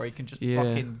well, where he can just Yeah.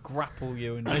 fucking grapple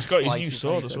you and He's got his slice new your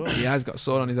sword face as open. well. He has got a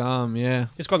sword on his arm, yeah.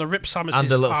 He's going to rip Samus' And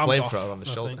a little arms off, flamethrower on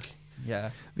the I shoulder. think. Yeah.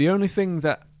 The only thing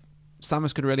that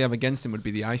Samus could really have against him would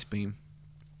be the ice beam.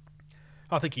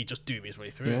 I think he'd just doom his way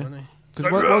through, Yeah. wouldn't he?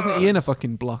 Because wasn't he in a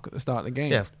fucking block at the start of the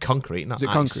game? Yeah, concrete, not Was it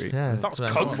ice. concrete? Yeah, That was so-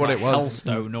 concrete. What it was.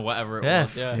 Hellstone or whatever it Yeah,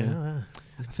 was. Yeah. yeah.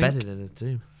 It's think- bedded in it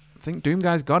too. I think Doom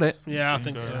Guy's got it. Yeah, I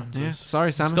think so. Yeah. Sorry,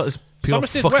 It's got Samus. this pure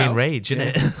Samus did fucking well. rage,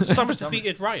 innit? Samus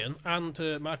defeated Ryan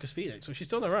and Marcus Phoenix, so she's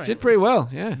done alright. Did pretty well,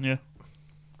 yeah. Yeah.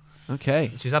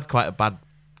 Okay. She's had quite a bad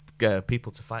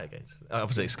people to fight against.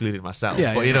 Obviously excluding myself,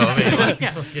 Yeah, but yeah. you know what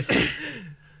I mean.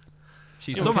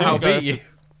 She Doom somehow Guy beat you.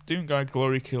 Doom Guy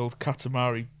glory killed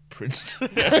Katamari Prince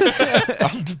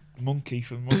and Monkey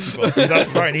from Monkey Ball. So he's had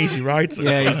quite an easy ride. So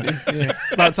Yeah, yeah.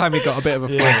 It's about time he got a bit of a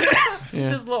fight.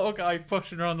 Yeah. This little guy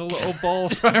pushing around the little ball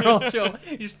spiral show.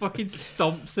 He just fucking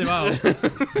stomps him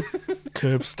out.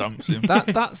 curb stamps him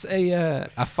That's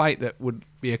a fight that would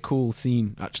be a cool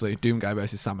scene, actually. Doom Guy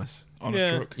versus Samus. on Yeah.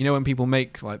 a truck. You know when people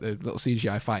make like the little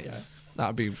CGI fights? That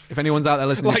would be... If anyone's out there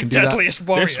listening, who Like can do that. Deadliest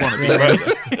Warrior. This one would be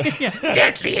better.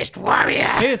 Deadliest warrior.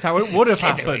 Here's how it would have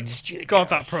happened. God,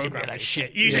 that program is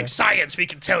shit. Using science, we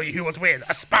can tell you who would win,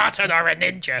 a Spartan or a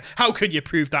ninja. How can you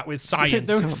prove that with science?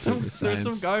 There was Something some, with there was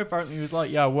some science. guy apparently who was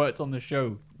like, yeah, I worked on the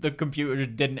show. The computer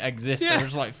just didn't exist. Yeah. They were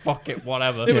just like, fuck it,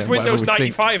 whatever. It was Yeah, Windows whatever we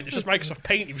think. 95 and it's just Microsoft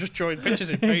Paint. He was just drawing pictures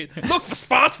in Paint. Look, the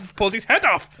Spartans pulled his head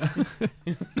off.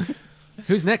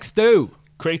 Who's next, Stu?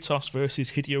 Kratos versus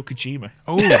Hideo Kojima.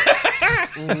 Oh,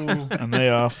 And they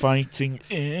are fighting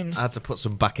in I had to put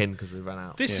some back in because we ran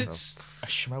out. This Yeah. is a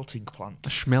smelting plant. a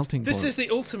smelting this point. is the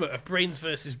ultimate of brains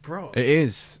versus bro. It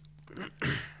is.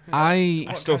 I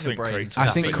still kind of think brains? Kratos. I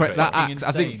That's think fucking that Fucking axe.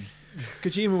 I think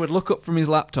insane. Kojima would look up from his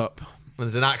laptop And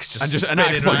there's an axe just and just an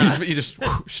spinning axe around. point. You just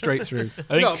straight through.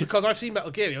 I No, think, because I've seen Metal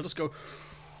Gear. I'll just go,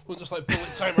 we'll just like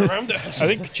bullet time around it. I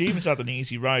think Kojima's had an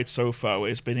easy ride so far where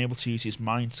he's been able to use his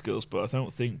mind skills, but I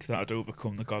don't think that'd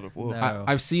overcome the God of War. No.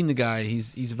 I've seen the guy.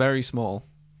 He's very small.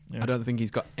 Yeah. I don't think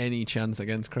he's got any chance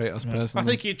against Kratos Yeah. personally. I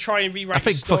think he'd try and rewrite I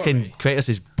think his story. fucking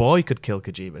Kratos' boy could kill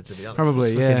Kojima, to be honest.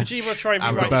 Probably, yeah. Kojima would try and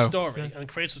Arrow. rewrite his Bow. story, and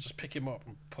Kratos would just pick him up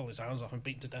and pull his hands off and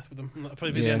beat him to death with them. And that'd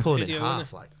probably be Yeah. the Pulling video, in wouldn't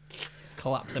half, like.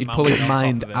 Collapse He'd pull his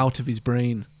mind out of his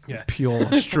brain Yeah. with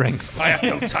pure strength. I have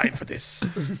no time for this.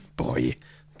 Boy.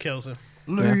 Kills him.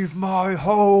 Leave my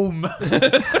home.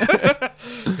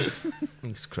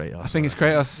 It's Kratos. I think it's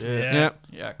Kratos. Yeah.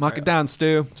 Yeah, Mark it down,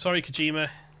 Stu. Sorry, Kojima.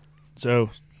 So,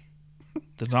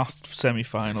 the last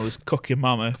semi-final is Cookie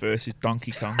Mama versus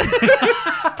Donkey Kong.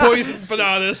 Poison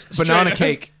bananas. Banana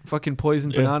Straight- cake. Fucking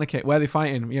poisoned banana cake. Where are they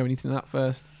fighting? Yeah, we need to know that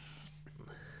first.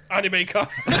 Anime car.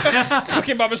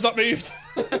 Cookie Mama's not moved.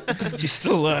 She's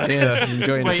still there. Yeah,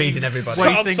 enjoying it. Feeding everybody. Wait.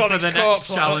 Waiting for Sonic's the next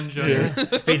corpse, challenger.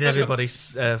 Feeding everybody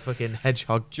fucking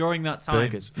hedgehog. During that time,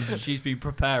 Burgers. she's been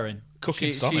preparing. Cooking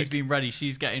She's Sonic. been ready.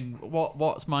 She's getting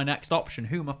what's my next option?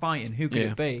 Who am I fighting? Who could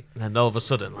Yeah. it be? And then all of a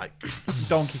sudden, like,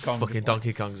 Donkey Kong. fucking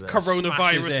Donkey Kong's there. Smashes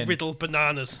Coronavirus in. riddled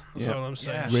bananas. That's Yeah. all I'm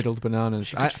saying. Yeah. Riddled bananas.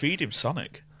 She could feed him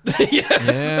Sonic.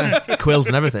 Yeah. Quills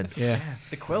and everything. Yeah.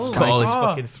 The quill. Cut all his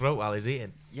fucking throat while he's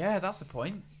eating. Yeah, that's the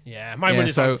point. Yeah, my Yeah, win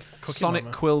is so on Cookie Sonic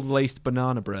Mama. quill laced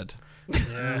banana bread.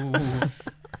 Yeah.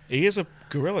 He is a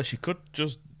gorilla. She could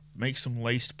just make some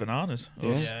laced bananas.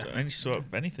 Or Yeah. any sort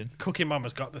of anything. Cookie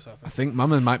Mama's got this, I I think. think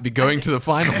Mama might be going to the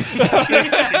finals.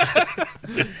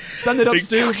 Send it up,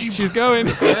 Stu. She's going.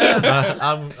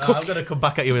 I'm going to come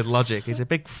back at you with logic. He's a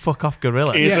big fuck off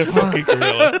gorilla. He is a fucking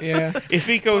gorilla. Yeah. If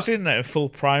he goes in there in full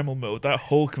primal mode, that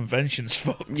whole convention's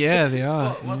fucked. Yeah, they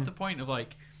are. What's the point of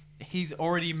like? He's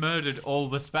already murdered all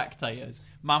the spectators.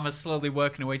 Mama's slowly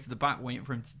working her way to the back, waiting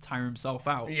for him to tire himself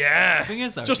out. Yeah. The thing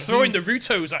is, though, Just throwing the he's-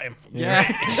 Rutos at him.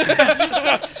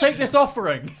 Yeah. Take this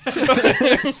offering.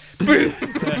 Boom.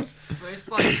 But it's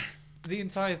like the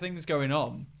entire thing's going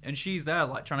on, and she's there,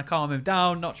 like trying to calm him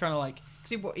down, not trying to like.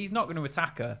 See, he's not going to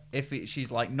attack her if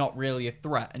she's like not really a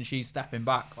threat, and she's stepping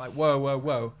back, like whoa, whoa,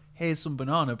 whoa. Here's some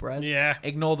banana bread. Yeah.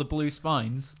 Ignore the blue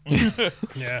spines.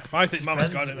 Yeah. I think Mama's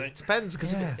got it, mate. Depends,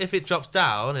 because if it drops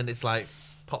down and it's like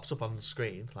pops up on the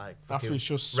screen, like After fucking he's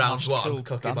just round smashed, one, killed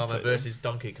Cookie Dante, Mama yeah. versus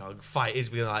Donkey Kong fight is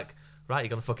being like, right, you're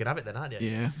gonna fucking have it then, aren't you?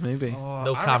 Yeah, maybe.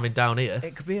 No calming down here.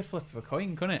 It could be a flip of a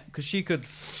coin, couldn't it? Because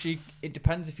it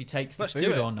depends if he takes the Let's food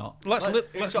do it. or not. Let's who's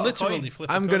got a literally coin? flip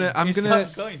a I'm coin. gonna.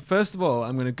 got a coin? First of all,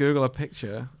 I'm gonna Google a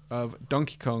picture of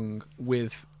Donkey Kong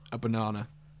with a banana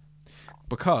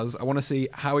because I want to see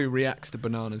how he reacts to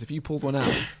bananas. If you pulled one out,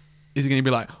 is he gonna be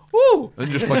like, "Woo!" and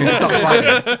just fucking stop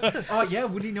fighting? Oh yeah,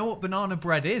 would he know what banana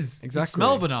bread is? He'd Exactly.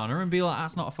 smell banana and be like,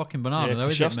 "That's not a fucking banana, Yeah, though,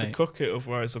 'cause is she it, has to mate?" cook it,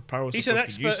 otherwise the powers He's are an fucking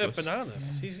expert useless. of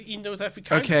bananas. He knows every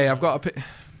kind. Okay, of I've got a pic.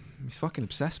 He's fucking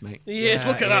obsessed, mate. He is.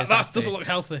 Look Yeah, at he that. is That actually. doesn't look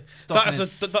healthy. Stuffing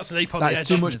That's an ape on the That's edge.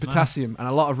 too much as well. potassium and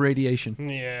a lot of radiation.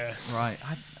 Yeah. Right,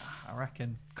 I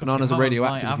reckon. Bananas Cookie are Mama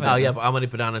radioactive, might have you it. Oh yeah, but how many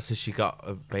bananas has she got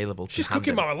available to She's hand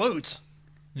cooking him? Mama loads.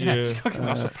 Yeah, she's cooking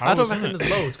that's a it. powers, I don't isn't reckon it?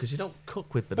 there's loads because you don't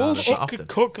cook with Well, bananas she that She often. could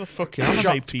cook the fucking anime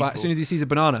Shocked, people. but as soon as he sees a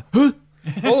banana,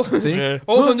 All, see? Yeah.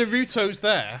 all the Narutos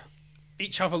there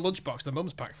each have a lunchbox their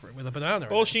mum's packed for him with a banana.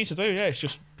 in All it. she needs to do, is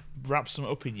just wrap some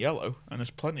up in yellow, and there's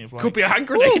plenty of like. Could be a hand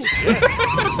grenade.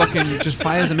 fucking just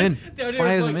fires him in. The idea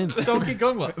Fires of, him in. like, Donkey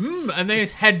Kong, like, and then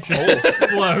his head just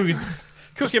explodes.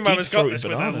 Cookie Mama's got deep-throated this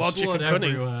with her bananas. logic Blood and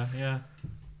cunning. everywhere. Yeah.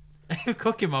 If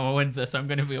Cookie Mama wins this, I'm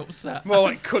going to be upset. More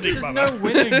like cunning There's Mama. no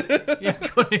winning. Yeah,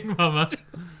 Cunning Mama.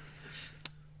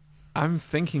 I'm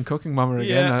thinking Cooking Mama again.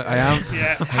 Yeah. I am.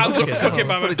 Yeah, hands up for Cookie Put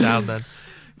Mama. it down then.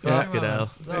 Yeah. Fucking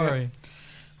hell. Sorry.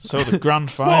 So the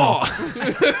grand final.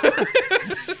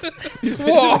 He's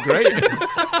great.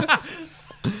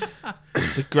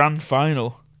 The grand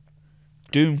final.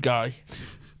 Doom Guy,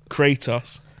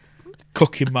 Kratos,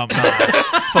 Cooking Mama.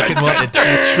 Fucking wanted.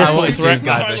 I wanted threat Doom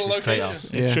Guy match. versus Final Kratos.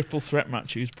 location. Yeah. Triple threat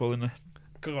match. Who's pulling the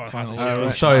Go on, final? Hazel.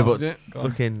 right. Sorry, but Yeah, go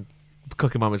on. fucking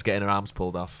Cookie Mama's getting her arms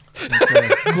pulled off.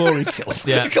 glory kill?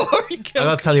 Yeah. Glory I'm kill.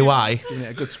 gonna tell you why. Yeah,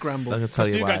 a good I'm scramble. gonna tell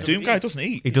you Doom Guy why. doesn't Doom Guy doesn't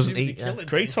eat. He doesn't Seems to eat. kill Yeah. him,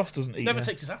 doesn't Kratos doesn't he? eat. Never yeah.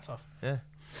 takes his hat off. Yeah.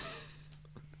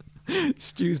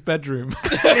 Stu's bedroom.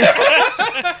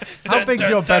 How big's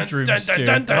your bedroom, Stu?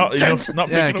 Not enough. Not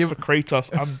big Yeah, enough give- for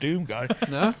Kratos and Doom Guy.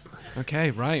 No?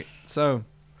 Okay, right. So,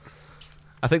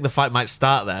 I think the fight might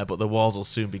start there, but the walls will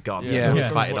soon be gone. Yeah. We'll be Yeah.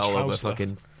 fighting Much all over house left.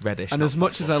 fucking reddish. and not as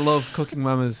much as I love Cooking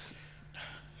Mama's,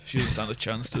 She doesn't stand a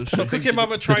chance to. So Cookie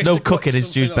Mama tries There's no to cook cooking in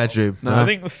something Stu's up. bedroom. No. I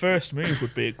think the first move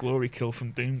would be a glory kill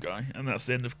from Doom Guy, and that's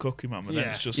the end of Cookie Mama. Then Yeah.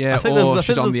 it's just yeah, I think or the-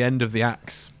 she's the- on the end of the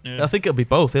axe. yeah. I think it'll be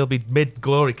both. It'll be mid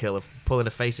glory kill of pulling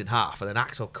her face in half, and then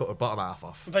Axe will cut her bottom half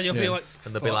off, Then you'll be Yeah. like,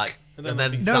 and they'll be fuck. like, And and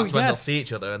then then No, that's when yeah. they'll see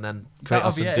each other, and then That'll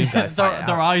Kratos be and it. Doom Guy fight it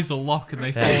Their out. eyes will lock and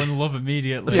they fall in love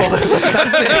immediately.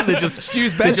 That's it. They just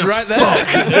Stu's they bed's just right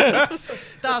there.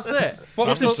 That's it. what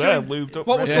was Nothing's there, the lubed up.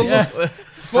 what was ready. the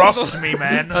Frost me,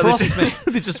 man?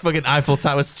 they just fucking Eiffel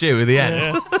Tower stew at the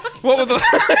end. what were the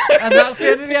And that's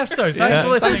the end of the episode. Thanks for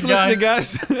listening, Thanks for listening,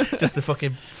 guys. Just the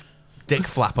fucking dick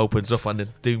flap opens up on the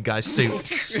Doom Guy's suit.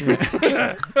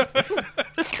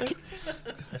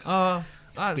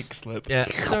 That's Big slip. Yeah.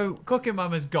 so Cooking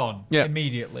Mama's gone Yeah.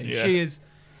 immediately. Yeah. She is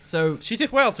So She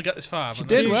did well to get this far. She but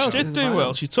did then- well. She did do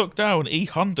well. She took down E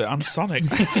Honda and Sonic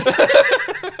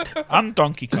and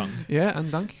Donkey Kong. Yeah,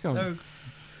 and Donkey Kong. So,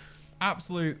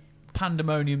 absolute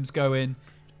pandemonium's going.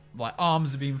 Like,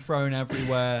 arms are being thrown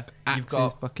everywhere. You've Axes,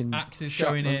 got fucking axes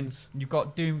going in. shotguns. You've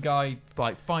got Doom Guy,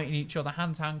 like, fighting each other,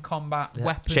 hand-to-hand combat, Yeah.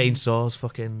 weapons. Chainsaws,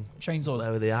 fucking. Chainsaws.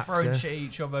 There with the axe, throwing yeah. shit at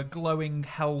each other, glowing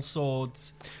hell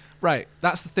swords. Right,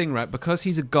 that's the thing, right? Because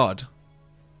he's a god,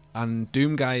 and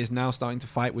Doom Guy is now starting to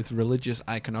fight with religious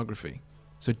iconography.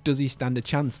 So does he stand a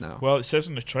chance now? Well, it says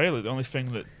in the trailer the only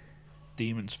thing that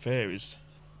demons fear is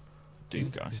Doom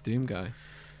Guy. It's Doom Guy.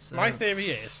 So, My theory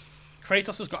is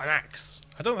Kratos has got an axe.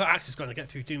 I don't think the axe is going to get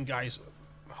through Doom Guy's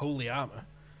holy armor.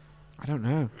 I don't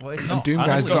know. well, it's And not. Doom And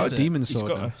Guy's he's got got- a demon He's sword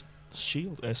got now. a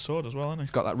shield, a sword as well, hasn't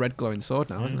He's got that red glowing sword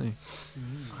now, Yeah. hasn't he?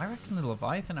 I reckon the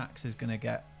Leviathan axe is going to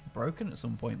get broken at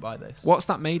some point by this. What's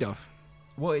that made of?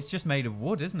 Well, it's just made of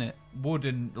wood, isn't it? Wood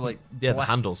and, like, Yeah, the blessed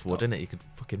handle's wood, stuff. isn't it? You could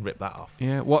fucking rip that off.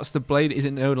 Yeah. What's the blade? Is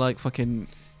it no like fucking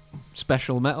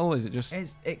special metal? Is it just?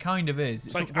 It kind of is.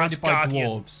 It's Like upgraded by Asgardian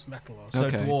dwarves. metal or So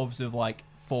Okay. dwarves have, like,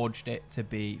 forged it to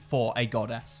be for a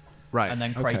goddess. Right. And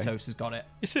then okay. Kratos has got it.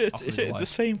 Is it? Off Is his it the life.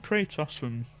 same Kratos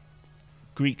from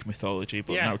Greek mythology,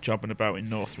 but Yeah. now jobbing about in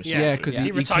Norse mythology? Yeah, because Yeah. he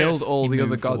He retired. killed all He the other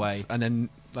moved gods away. and then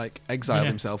like exiled Yeah.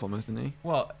 himself almost, didn't he?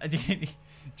 Well,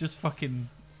 just fucking,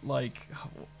 like,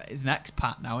 is an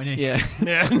expat now, isn't he? Yeah.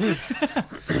 Yeah.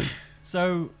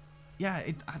 So, yeah,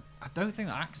 I don't think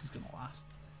the axe is going to last.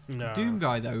 No. Doom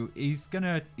Guy, though, he's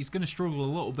gonna struggle a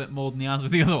little bit more than he has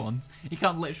with the other ones. He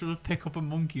can't literally pick up a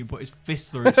monkey and put his fist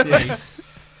through its face.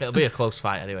 It'll be a close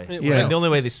fight anyway. It Yeah. I mean, the only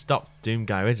way they stopped Doom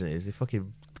Guy originally is they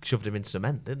fucking shoved him in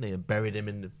cement, didn't they? And buried him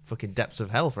in the fucking depths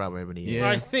of hell for however many years. Yeah.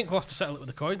 I think we'll have to settle it with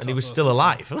the coin And he toss was or still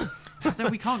something.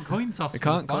 alive. We can't coin toss. They for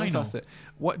the can't coin final. toss it.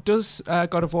 What does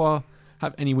God of War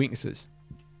have any weaknesses?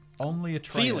 Only a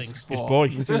Feelings. His boy.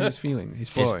 His feeling. His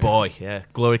boy. His boy, yeah.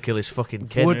 Glory kill his fucking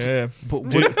kid. Would- Yeah. But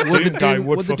Doom Guy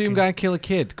would would the Doom fucking- Guy kill a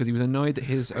kid because he was annoyed that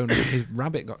his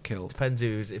rabbit got killed? Depends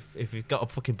who's if you've got a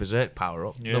fucking berserk power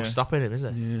up, Yeah. no stopping him, is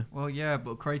it? Yeah. Well, yeah,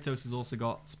 but Kratos has also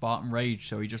got Spartan Rage,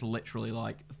 so he just literally,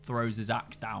 like, throws his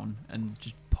axe down and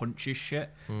just punches shit.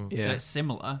 So Yeah. it's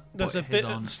similar. There's a but bit his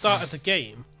at on- the start of the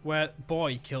game where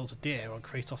Boy kills a deer on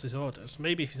Kratos' orders.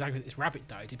 Maybe if he's angry that his rabbit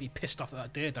died, he'd be pissed off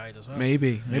that deer died as well.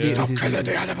 Maybe. Maybe Yeah. it is Stop his killing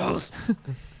vegan. the animals.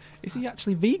 Is he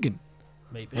actually vegan?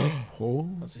 Maybe. Oh.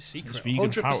 That's his secret. It's vegan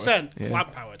 100% Yeah.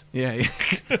 plant powered. Yeah.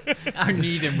 yeah. I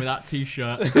need him with that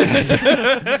t-shirt.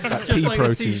 That Just pea like a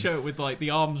protein. t-shirt with, like,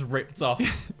 the arms ripped off.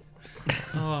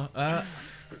 I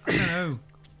don't know.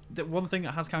 The one thing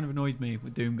that has kind of annoyed me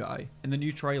with Doom Guy, in the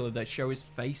new trailer, they show his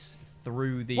face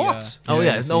through the... What? Oh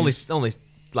yeah, you it's see- only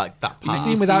like that You part. see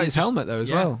him you without see his just- helmet though as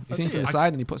yeah. well. You see him I from the do.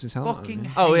 side and he puts his helmet on. Fucking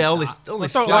yeah. Oh yeah, hate only that. only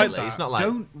I don't like slightly. that. It's not like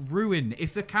Don't ruin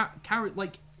if the carrot,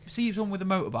 like, see someone with a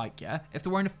motorbike, yeah, if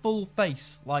they're wearing a full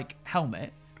face like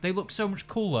helmet, they look so much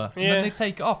cooler, and Yeah. then they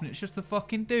take it off and it's just a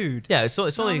fucking dude. yeah. It's Know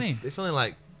what I only mean? it's only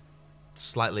like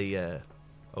slightly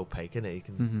opaque, isn't it? You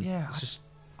can. Yeah, It's just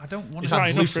I don't want It's to. not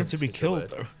enough for him translucent to be is the killed, word.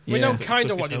 though. We Yeah. know kind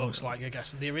Took of his what he helmet looks off. like, I guess,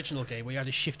 from the original game where he had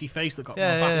his shifty face that got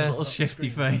Yeah, more back. yeah. His little shifty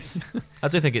face. I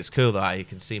do think it's cool that you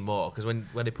can see more because when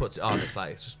he puts it on, it's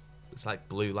like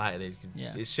blue light and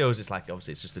Yeah. it shows it's like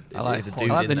obviously it's just a, I it's like, a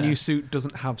dude I like in the there. new suit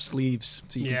doesn't have sleeves,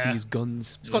 so you can Yeah. see his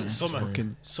guns. It's because Yeah. it's summer.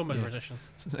 Fucking Summer yeah. edition.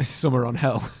 summer on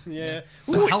hell. Yeah.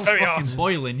 The Ooh, it's hell's very fucking hot.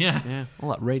 boiling, yeah. Yeah, all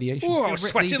that radiation. Ooh, I Rip was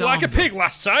these sweating like a arms pig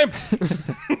last time.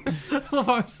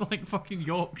 It's like fucking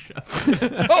Yorkshire.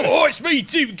 Oh, it's me,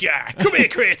 Doom Guy. Come here,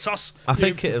 Kratos. I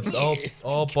think it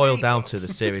all boiled down to the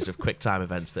series of quick time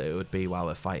events that it would be while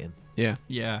they're fighting. Yeah.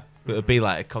 Yeah. It would be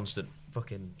like a constant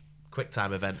fucking quick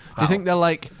time event. Do you think they're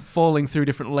like falling through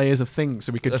different layers of things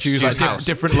so we could Of choose like Stu's house.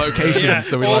 different locations? Yeah,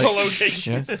 So we all like, the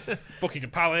locations. Yeah.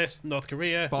 Buckingham Palace, North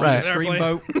Korea. Bottom Right. of the stream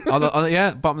boat.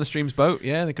 yeah, bottom of the stream's boat.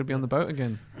 Yeah, they could be on the boat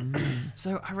again.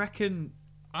 So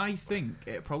I think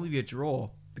it'd probably be a draw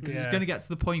because it's Yeah. going to get to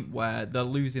the point where they're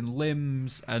losing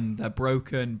limbs and they're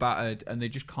broken, battered, and they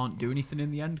just can't do anything in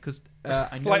the end. Because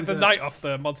I know Like the that- night off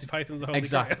the Monty Python's The Holy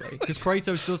exactly because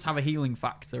Kratos does have a healing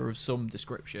factor of some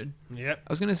description. Grail. Yep.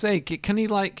 I was gonna say, can he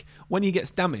like when he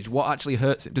gets damaged? What actually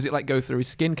hurts him? Does it like go through his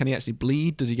skin? Can he actually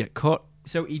bleed? Does he get cut?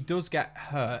 So he does get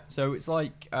hurt. So it's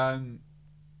like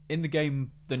in the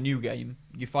game, the new game,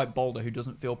 you fight Baldur who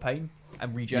doesn't feel pain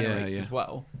and regenerates yeah. as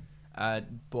well.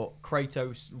 But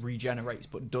Kratos regenerates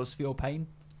but does feel pain.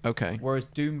 Okay, Whereas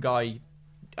Doom Guy,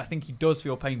 I think he does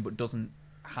feel pain but doesn't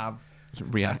have.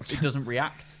 doesn't react. It doesn't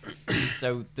react.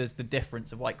 So there's the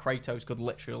difference of like Kratos could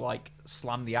literally like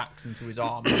slam the axe into his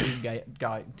arm.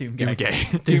 Doom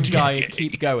Guy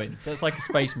keep going. So it's like a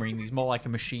space marine. He's more like a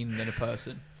machine than a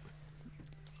person.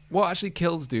 What actually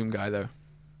kills Doom Guy though?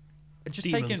 Just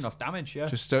Demons. taking enough damage, yeah.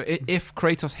 Just so if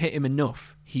Kratos hit him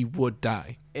enough, he would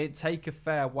die. It'd take a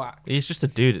fair whack. He's just a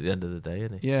dude at the end of the day,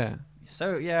 isn't he? Yeah,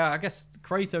 So, yeah, I guess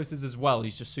Kratos is as well.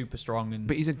 He's just super strong. And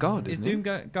but he's a god, is isn't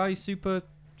Doom Guy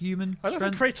superhuman I don't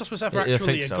strength? think Kratos was ever I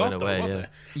actually think a so, god, in a though, way, was yeah.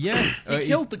 Yeah. he? He he's-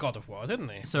 killed the god of war, didn't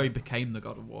he? So he became the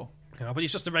God of War. Yeah, but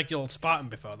he's just a regular old Spartan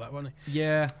before that, wasn't he?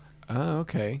 Yeah. he? Oh,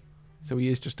 okay. So he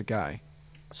is just a guy.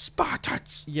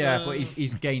 Spartans! Yeah, but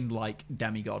he's gained, like,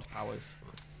 demigod powers.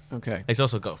 Okay, He's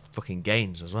also got fucking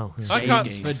gains as well. I can't-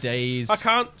 Gains for days. I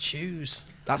can't choose.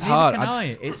 that's Neither hard. can I.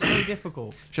 It's so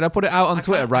difficult. Should I put it out on I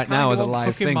Twitter can't- right I now can't as a want live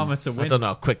Cooking thing? Mama to win. I don't know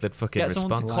how quick they'd fucking Get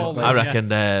someone to respond. call I in,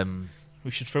 reckon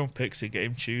We should phone Pixie, get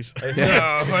him choose. No,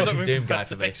 I don't Doom Guy that's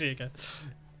the for me. Pixie again.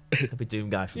 it'd be Doom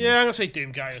Guy for me. Yeah, I'm gonna say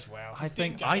Doom Guy as well. I He's Doom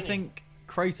think Guy, I isn't he? think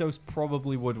Kratos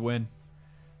probably would win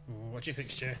What do you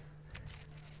think, Stu?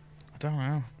 I don't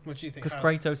know. What do you think? because Haz?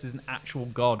 Kratos is an actual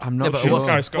god. I'm Yeah, not but sure. what's,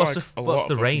 Guy's got what's, like, the, a what's lot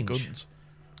the of fucking range? guns.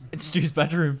 It's Stu's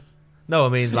bedroom. No, I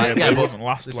mean, like, Yeah, yeah, but it but doesn't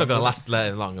last it's long, not going to does last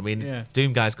very long. I mean, Yeah.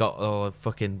 Doom Guy's got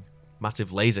fucking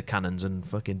massive laser cannons and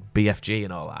fucking BFG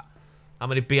and all that. How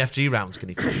many BFG rounds can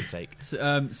he fucking take?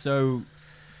 So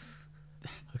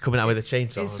Coming out with a chainsaw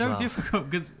it's as so well. difficult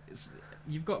because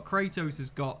you've got Kratos has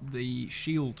got the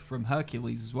shield from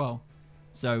Hercules as well.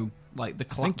 So like the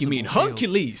I think you mean collapsible shield.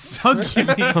 Hercules.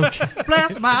 Hercules.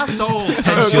 Bless my soul.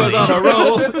 Hercules. on a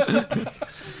roll.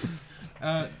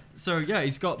 So yeah,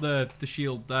 he's got the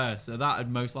shield there. So that would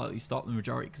most likely stop the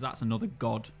majority because that's another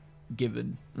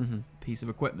god-given piece of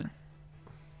equipment.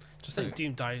 Just think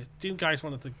Doom Guy's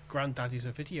one of the granddaddies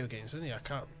of video games, isn't he? I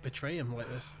can't betray him like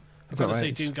this. I've Is got that to say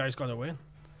right? Doom Guy's gonna win.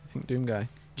 I think Doom Guy.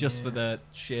 Just for the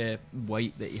sheer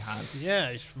weight that he has.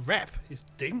 Yeah, he's rep. He's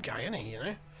Doom Guy, isn't he? You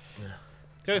know.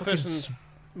 The only person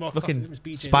more classic Fucking was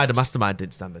BJ Spider Novak. Mastermind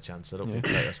didn't stand a chance. I don't think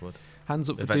Yeah. Kratos would. Hands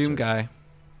up for Eventually. Doom Guy.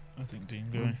 I think Doom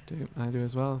Guy. I do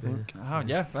as well. I think. Oh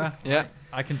yeah, fair. Yeah,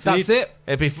 I can see. that's it.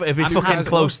 It'd be I'm fucking happy-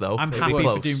 close though. I'm It'd happy be for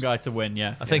close. Doom Guy to win.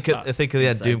 Yeah, I think yeah, at the end,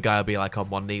 insane. Doom Guy will be like on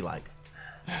one knee, like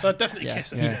They'll definitely Yeah,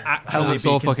 kiss him. yeah. He'd Actually Helmet's be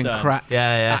all fucking concerned. cracked.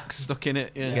 yeah, Axe stuck in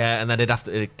it. Yeah. yeah, and then he'd have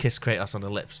to kiss Kratos on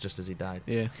the lips just as he died.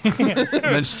 Yeah. And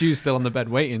then Stu's still on the bed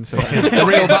waiting. So the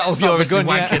real battle's not begun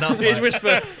yet. He'd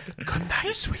whisper, Good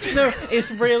night, sweetie. No,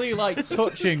 it's really like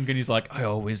touching, and he's like, "I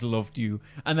always loved you."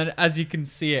 And then, as you can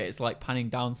see it, it's like panning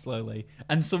down slowly,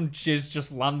 and some jizz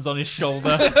just lands on his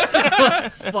shoulder,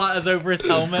 splatters over his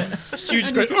helmet. Stu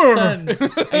just goes, turns.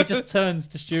 And he just turns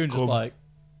to Stu and just like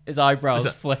his eyebrows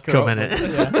flicker. come in upwards.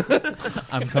 it. Yeah.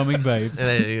 I'm coming, babes.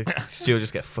 And then Stu will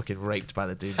just get fucking raped by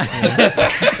the dude.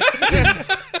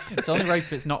 It's only rape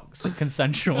if it's not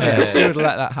consensual. Yeah, Stu would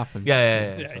let that happen.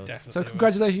 Yeah. yeah, he definitely. So would.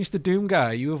 congratulations to Doom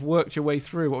Guy. You have worked your way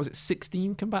through. What was it?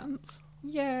 16 combatants.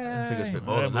 Yeah. I think it's a bit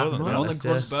more than more that. than to be that. On the honest,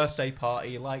 grunt yeah. birthday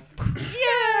party, like,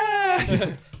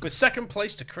 With second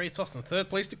place to Kratos and third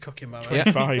place to Cooking Mama. Yeah.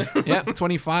 5. Yeah,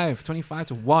 25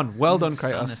 to 1. Well done,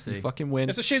 Kratos. Insanity. You fucking win.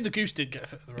 It's a shame the goose did get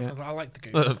further. Yeah. I like the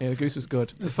goose. Yeah, the goose was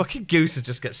good. The fucking goose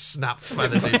just gets snapped by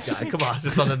the dude guy. Come on,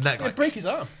 just on the neck. He'd Like, break his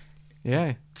arm.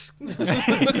 Yeah.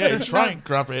 Yeah, try and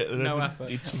grab it and No then effort.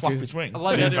 he'd flap his wings. I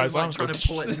like the Doom idea of Guy's like arms trying go to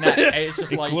pull its neck. It's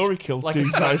just It like glory killed like Doom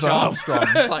a Guy's Stretch arm. Armstrong.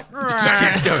 It's like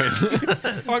Keeps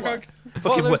going.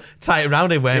 fucking those- tie it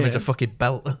around him, wear him Yeah. as a fucking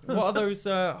belt. what are those?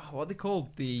 What are they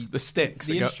called? The sticks.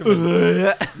 the that go-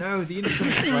 instruments. No, the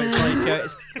instruments. Right?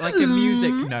 It's like a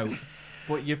music note.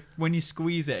 But when you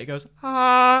squeeze it, it goes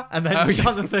ah, and then it's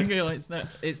got the finger like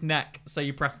its neck. So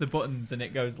you press the buttons and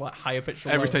it goes like higher pitch.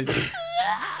 Every time.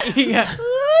 Yeah.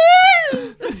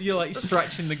 You're like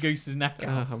stretching the goose's neck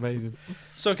out. Ah, amazing.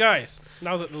 So, guys,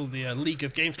 now that the League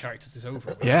of Games characters is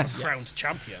over, Yes. crowned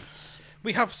champion,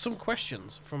 we have some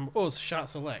questions from us, Shat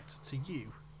Select, to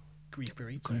you, Grief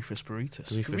Burrito. Griefus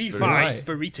Burritus. Griefus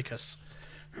Burriticus.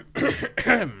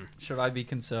 Should I be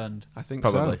concerned? I think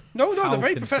Probably. so. No, they're How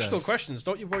very concerned. professional questions.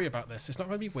 Don't you worry about this. It's not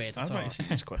going to be weird I've at not all. seen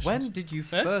these questions. When did you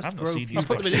Eh? first I've not grow seen these I puberty?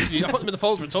 put them in the interview. I put them in the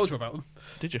folder and told you about them.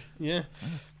 Did you? Yeah.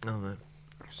 Oh, no.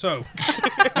 So,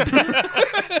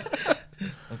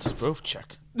 Let us both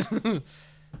check.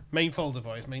 main folder,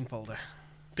 boys. Main folder.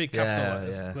 Big capital Yeah,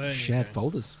 letters. yeah. There you Shared go.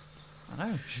 folders. I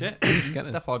know. Shit. get this.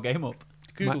 Step our game up.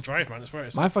 Google My- Drive, man. That's where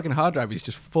it's. My fucking hard drive is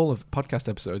just full of podcast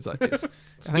episodes like this. I think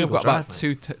I've Google got about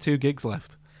Drive, 2 gigs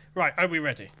left. Right, are we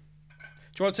ready? Do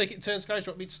you want to take it in turns, guys? Do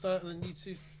you want me to start and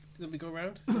then we go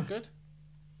around? Is that good?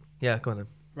 Yeah, go on then.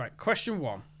 Right, question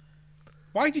 1.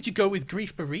 Why did you go with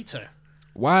Grief Burrito?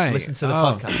 Why? Listen to the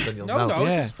Oh. podcast and you'll No, know.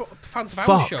 this yeah. is for fans of our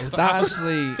Fuck. show. That haven't-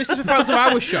 actually. This is for fans of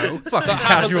our show that haven't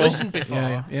casual. listened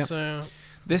before. Yeah. So,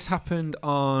 This happened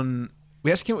on.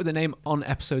 We actually came up with the name on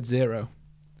episode 0.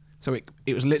 So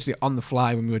it was literally on the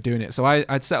fly when we were doing it. So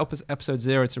I'd set up as episode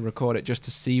 0 to record it just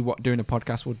to see what doing a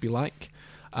podcast would be like.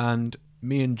 And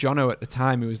me and Jono at the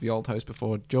time, who was the old host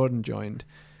before Jordan joined,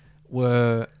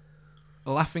 were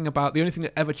laughing about the only thing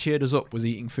that ever cheered us up was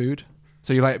eating food.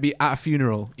 So you like be at a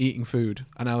funeral eating food,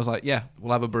 and I was like, yeah,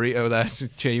 we'll have a burrito there to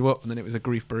cheer you up, and then it was a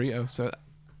grief burrito. So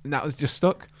that was just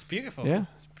stuck. It's beautiful. Yeah.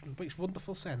 It makes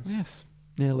wonderful sense. Yes,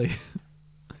 nearly.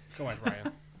 Go ahead,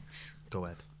 Ryan. Go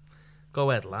ahead. Go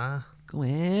ahead, la. Go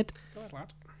ahead. Go ahead,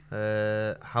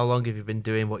 lad. How long have you been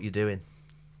doing what you're doing?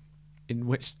 In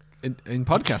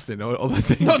podcasting or other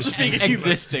things? Not just being a human.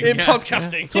 Existing, In yeah.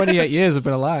 podcasting. 28 years I've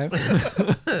been alive.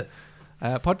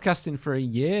 Podcasting for a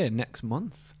year next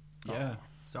month. Yeah.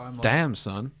 So I'm like, Damn,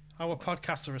 son. Our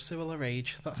podcasts are a similar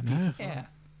age. That's know. beautiful. Yeah.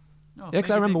 No, Yeah,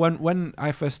 because I maybe remember when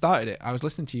I first started it, I was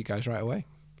listening to you guys right away.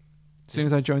 As soon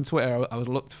as I joined Twitter, I was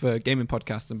looked for gaming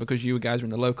podcasts, and because you guys were in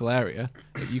the local area,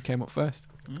 you came up first.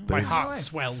 My heart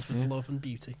swells with love and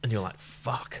beauty. And you're like,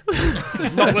 fuck.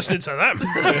 Not listening to them.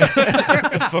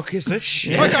 the fuck is this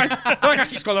shit? Like I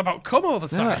keep going about cum all the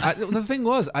time. The thing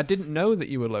was, I didn't know that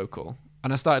you were local,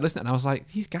 and I started listening, and I was like,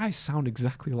 these guys sound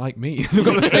exactly like me. They've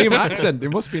got the same accent. They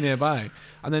must be nearby.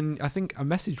 And then I think I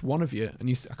messaged one of you, and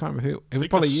I can't remember who. It was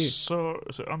probably you. So,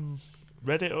 is it on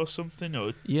Reddit or something?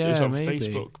 Or Yeah, it was on maybe.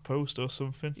 Facebook post or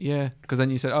something? Yeah, because then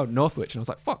you said, "Oh, Northwich," and I was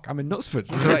like, "Fuck, I'm in Knutsford,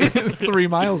 It's like 3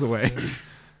 miles away."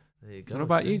 There you go. What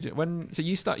about you?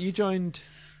 You joined?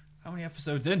 How many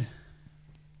episodes in?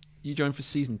 You joined for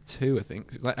season 2, I think.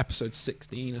 It was like episode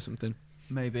 16 or something.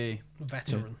 Maybe.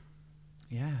 Veteran.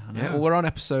 Yeah, I know. Yeah, well, we're on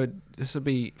this will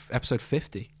be episode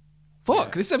 50.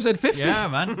 Fuck, this is episode 50. Yeah,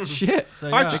 man. Shit. So,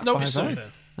 I yeah. just noticed 5-0.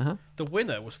 something. Uh-huh. The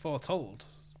winner was foretold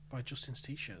by Justin's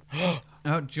t-shirt.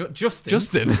 Oh, Justin.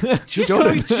 Justin.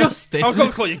 Jordan. Justin. I was going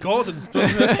to call you Gordon.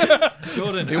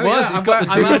 Jordan. It was. Yeah, He's got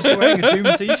the I'm Doom. actually wearing a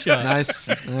Doom t-shirt. Nice.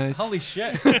 Holy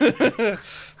shit.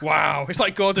 Wow, it's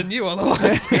like Gordon knew all along.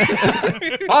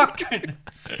 Fucking.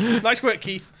 Nice work,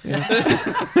 Keith.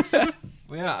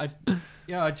 Well,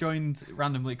 I joined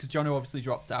randomly because Jono obviously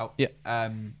dropped out. Yeah.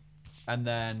 And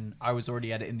then I was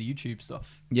already editing the YouTube stuff.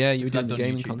 Yeah, you were Because I'd doing the done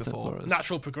gaming YouTube content before. for us.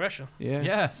 Natural progression. Yeah.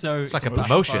 Yeah, so It's like a that's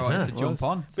promotion, why I wanted yeah. to jump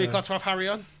on. Are So you glad to have Harry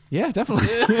on? Yeah, definitely.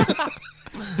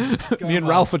 go Me and on.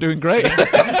 Ralph are doing great.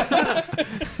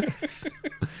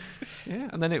 Yeah,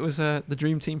 and then it was the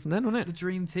dream team from then, wasn't The it?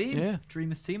 dream team. Yeah.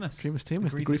 Dreamers Teamus. Dreamers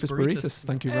Teamus, the Griefus Griefus Burritos.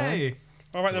 Thank you, Ryan. Hey.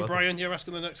 All right then, welcome. Brian, you're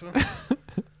asking the next one.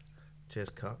 Cheers,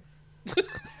 cock.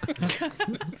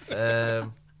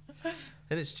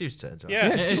 And it's Stu's turn to ask.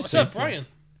 Yeah, it is what's up, Tuesday. Brian?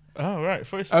 Oh, right.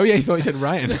 First, Oh yeah, you thought he said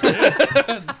Ryan.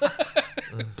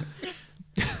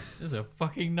 This is a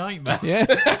fucking nightmare.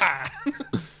 Yeah.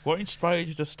 what inspired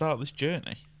you to start this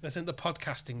journey? That's in the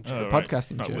podcasting Oh, journey. right.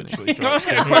 podcasting Not journey. literally You're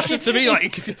asking a question to me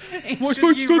like, if you, what's It's 'cause my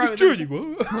you start this wrote journey?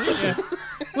 them. What?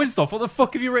 Winstoff, what the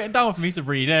fuck have you written down for me to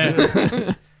read? It?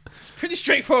 It's pretty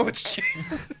straightforward. Stu.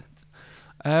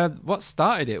 What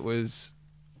started it was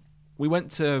we went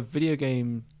to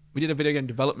we did a video game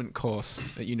development course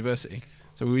at university.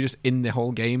 So we were just in the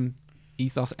whole game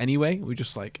ethos anyway. We were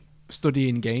just like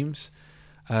studying games.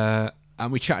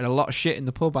 And we chatted a lot of shit in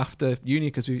the pub after uni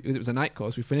because it was a night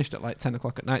course. We finished at like 10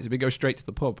 o'clock at night. So we'd go straight to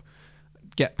the pub,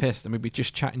 get pissed, and we'd be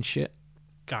just chatting shit.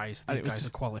 Guys, And these it was guys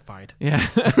just- are qualified. Yeah.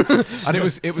 And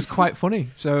it was quite funny.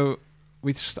 So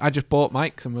I just bought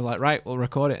mics and we're like, right, we'll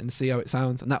record it and see how it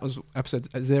sounds. And that was episode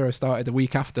 0 started the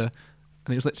week after.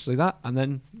 And it was literally that. And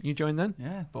then you joined then.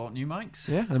 Yeah, bought new mics.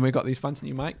 Yeah. And then we got these fancy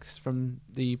new mics from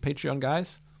the Patreon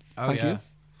guys. Oh, Thank yeah. you.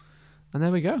 And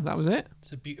there we go. That was it.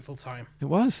 It's a beautiful time. It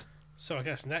was. So I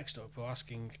guess next up, we're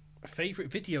asking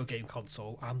favourite video game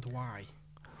console and why.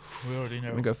 We already know.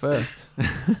 Let me go first.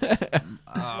 I'm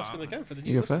asking again for the new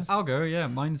You go listeners. first. I'll go, yeah.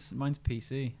 Mine's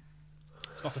PC.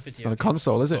 It's not a video It's not a game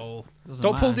console, is it? Doesn't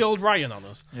Don't pull matter. the old Ryan on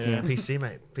us. Yeah. PC,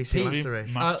 mate. PC Master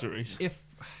Race. Master Race. If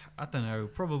I don't know,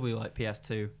 probably like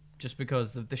PS2, just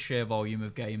because of the sheer volume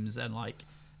of games and like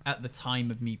at the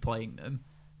time of me playing them,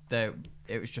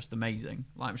 it was just amazing.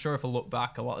 Like I'm sure if I look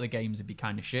back, a lot of the games would be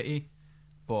kind of shitty,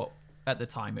 but at the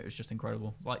time it was just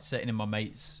incredible. Like sitting in my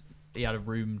mate's, he had a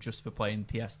room just for playing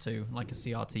PS2, like a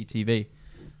CRT TV.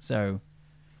 So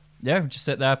yeah, we'd just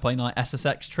sit there playing like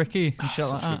SSX Tricky and shit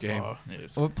like such a that. good game. Oh, it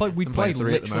is. We'd I'm play playing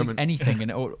 3 at the literally moment. anything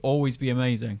and it would always be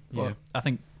amazing. But Yeah. I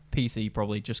think PC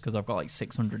probably just because I've got like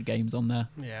 600 games on there.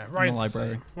 Yeah, Ryan's the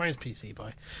library. same. Ryan's PC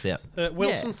boy. Yeah.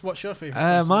 Wilson, what's your favourite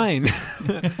console? Mine.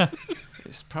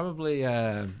 It's probably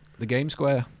the Game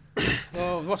Square.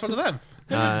 Oh, what's one of them?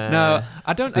 No,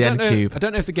 I don't. the I don't know. N-Cube. I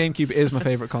don't know if the GameCube is my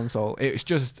favorite console. It was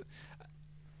just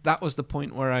that was the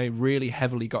point where I really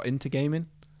heavily got into gaming.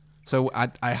 So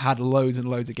I had loads and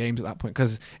loads of games at that point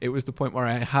because it was the point where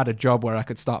I had a job where I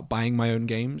could start buying my own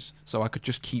games, so I could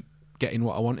just keep getting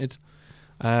what I wanted.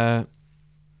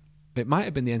 It might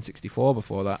have been the N64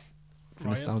 before that, for Ryan?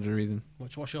 nostalgia reason.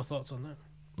 What's your thoughts on that?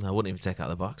 I wouldn't even take out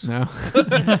the box. No,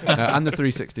 and the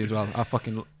 360 as well. Our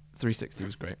fucking 360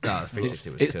 was great. No, the 360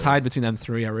 was It's cool. tied between them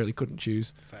three. I really couldn't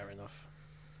choose. Fair enough.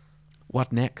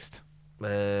 What next?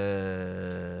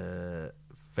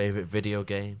 Favorite video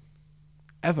game?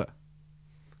 Ever?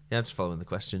 Yeah, I'm just following the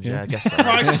questions. Yeah. Yeah, I guess so.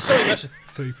 Right, so that's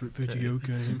favourite video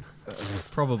game.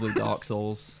 Probably Dark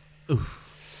Souls.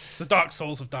 It's the Dark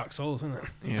Souls of Dark Souls, isn't it?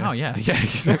 Yeah. Oh, yeah. Yeah,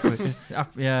 exactly.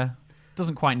 Yeah.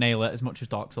 Doesn't quite nail it as much as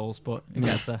Dark Souls, but it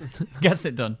gets there. Gets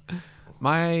it done.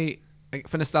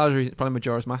 For nostalgia, it's probably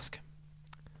Majora's Mask.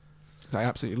 I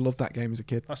absolutely loved that game as a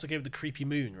kid. That's the game with the creepy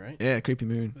moon, right? Yeah, Creepy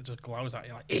Moon. It just glows at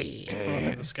you like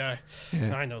in the sky.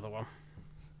 Yeah. I know the one.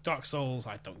 Dark Souls,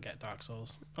 I don't get Dark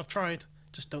Souls. I've tried,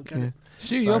 just don't get Yeah. it.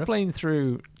 Stu, fair you're enough. playing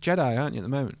through Jedi, aren't you, at the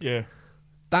moment? Yeah,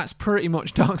 That's pretty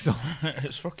much Dark Souls.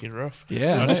 it's fucking rough.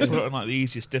 Yeah, I just right. put it on like the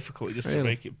easiest difficulty just to Really?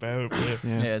 make it bearable. Yeah.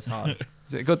 Yeah. Yeah, it's hard.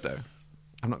 Is it good, though?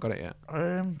 I've not got it yet.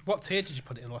 What tier did you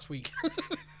put it in last week?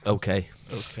 Okay.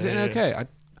 Okay. Is it okay?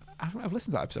 I've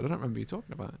listened to that episode. I don't remember you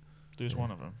talking about it. There's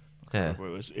one of them. Yeah. Where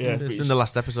it was. Yeah, but It's in the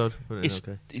last episode. But it's,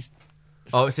 okay. it's,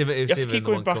 Oh, it's even. you It's have to even keep the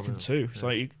going one back covering in it. two. It's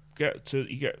like you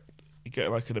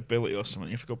get like an ability or something.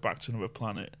 You have to go back to another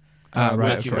planet. Ah,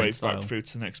 right, Work your okay. way Style. back through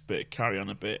to the next bit. Carry on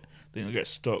a bit. Then you'll get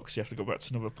stuck. So you have to go back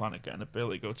to another planet, get an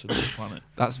ability, go to another planet.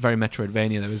 That's very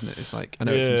Metroidvania, though, isn't it? It's like I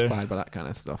know it's Yeah. inspired by that kind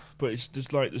of stuff. But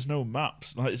there's no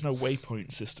maps. Like there's no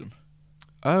waypoint system.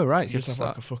 Oh, right. So You you have just to have start.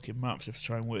 like a fucking map. So you have to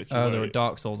try and work. Your Oh, way. there are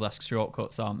Dark Souls-esque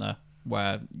shortcuts, aren't there?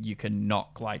 Where you can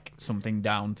knock like something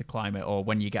down to climb it, or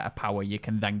when you get a power, you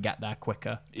can then get there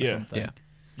quicker. Or Yeah. something. Yeah.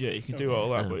 Yeah, you can do all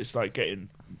that, but it's like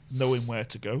knowing where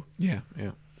to go. Yeah.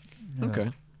 Okay.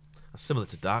 Similar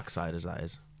to Darksiders, that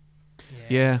is.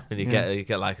 Yeah. And you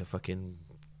get like a fucking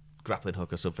grappling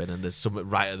hook or something, and there's something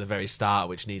right at the very start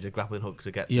which needs a grappling hook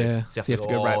to get to. Yeah, So you have to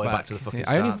go all right the way back. back to the fucking See,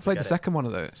 start. I only to played get the it. second one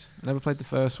of those. I never played the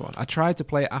first one. I tried to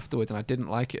play it afterwards, and I didn't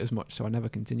like it as much, so I never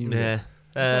continued. with Yeah.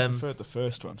 it. I preferred the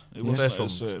first one. It the wasn't first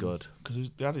as, one was good. because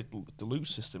they added the loot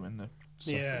system in there.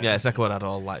 So- Yeah. Yeah, the second one had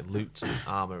all like loot and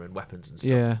armor and weapons and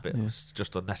stuff. Yeah, But yeah. it was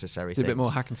just unnecessary. It's a bit things.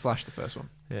 more hack and slash. The first one.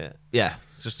 Yeah, yeah,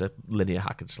 it's just a linear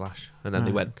hack and slash, and then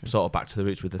they Right, went okay. sort of back to the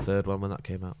roots with the third one when that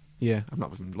came out. Yeah, I've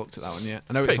not even looked at that one yet.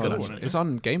 I know It's it's, pretty on. good, isn't it? It's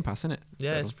on Game Pass, isn't it?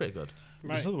 Yeah, Third it's one. pretty good. There's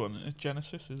Right. another one.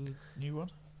 Genesis is a new one.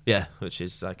 Yeah, which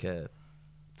is like a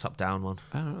top-down one.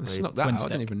 Oh, they Where you- snuck that twin out. I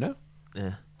stick. didn't even know.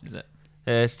 Yeah, Is it?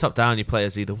 it's top-down. You play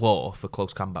as either War for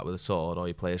close combat with a sword, or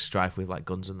you play as Strife with like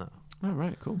guns and that. Oh,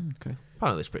 right, cool. Okay.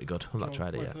 Apparently, it's pretty good. I've not Wait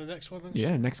tried it for yet. the next one then.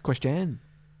 Yeah. Next question.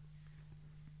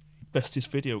 Bestest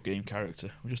video game character.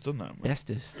 We've just done that. haven't we?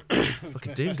 Bestest.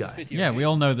 Fucking Doom Bestest guy. video Yeah, game. we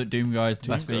all know that Doom Guy is the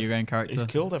Doom best Guy. video game He's character.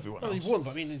 killed everyone Well, else. he won,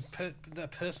 but I mean, in their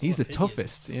personal He's the opinion,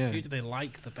 toughest. Yeah. Who do they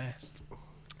like the best?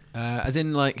 As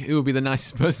in, like, who would be the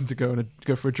nicest person to go and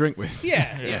go for a drink with?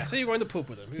 Yeah. So you go in the pub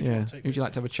with them. Who do you Yeah. want to take? Who'd you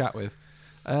like to have a chat with?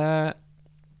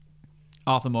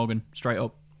 Arthur Morgan, straight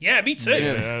up. Yeah, me too.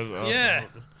 Yeah.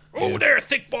 Oh, there,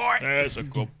 thick boy. There's a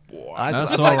good boy.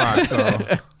 That's all right,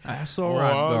 girl. That's all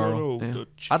right, girl. Yeah.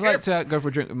 I'd like to go for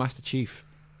a drink with Master Chief.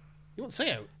 You want to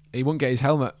say out? He wouldn't get his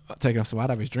helmet taken off, so I'd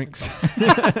have his drinks.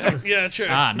 Yeah, true.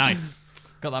 Ah, nice.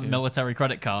 Got that military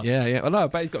credit card yeah. Well, no, I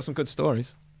bet he's got some good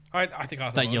stories. I think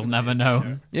Arthur that you'll Morgan never would be know.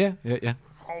 sure. Yeah.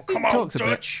 Oh, come on, talks a bit.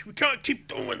 Dutch. We can't keep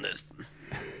doing this.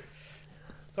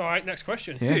 All right, next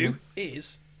question. Yeah. Who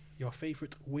is your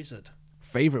favourite wizard?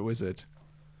 Favorite wizard?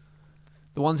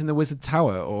 The ones in the Wizard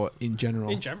Tower or in general?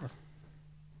 In general.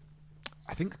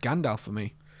 I think Gandalf for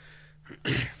me.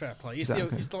 Fair play. He's, Is that the,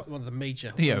 okay? he's not one of the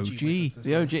major The OG OG. wizards, isn't The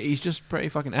he? OG, he's just pretty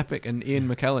fucking epic, and Ian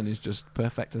McKellen is just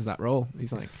perfect as that role.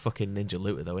 He's He's like, a fucking ninja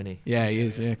looter, though, isn't he? yeah, he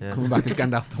is. Yeah, Yeah. coming back as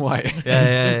Gandalf the White.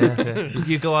 Yeah.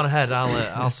 You go on ahead.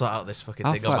 I'll sort out this fucking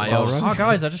I'll thing on fight my own. Balrog. Oh,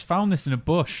 guys, I just found this in a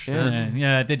bush. Yeah.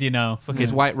 Yeah, did you know?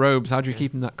 His white robes. How do you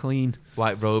keep him that clean?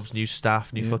 White robes, new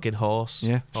staff, new Yeah. fucking horse.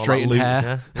 Yeah. All Straightened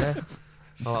that loot, hair. Yeah.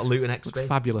 All that loot and Looks XP.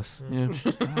 fabulous. Yeah.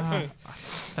 I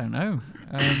don't know.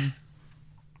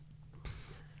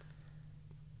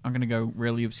 I'm gonna go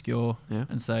really obscure Yeah.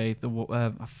 and say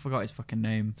I forgot his fucking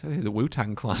name. So the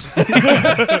Wu-Tang Clan.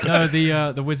 No,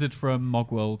 the wizard from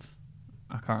Mogworld.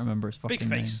 I can't remember his fucking Big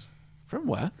face. From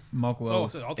where? name. Mogworld. Oh,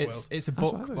 it's Oddworld. It's a That's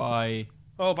what I book thought. by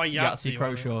Oh, by Yahtzee Yahtzee.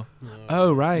 Croshaw.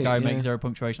 Oh, right. The guy who yeah. makes zero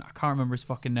punctuation. I can't remember his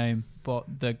fucking name, but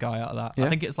the guy out of that. Yeah. I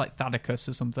think it's like Thaddeus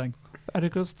or something.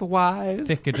 Thaddeus the Wise.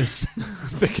 Thickedus.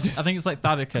 Thickedus. I think it's like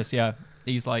Thaddeus, yeah.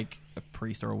 He's like a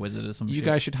priest or a wizard or some You shit.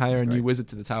 guys should hire It's a new great. wizard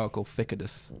to the tower called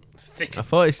Thickedus. Thick. I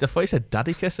thought he said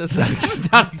Daddicus.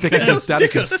 Thickedus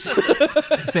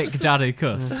Daddicus. Thick daddy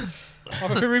cuss. I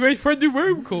have a very great friend in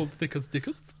Rome called Thickus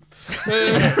Dickus.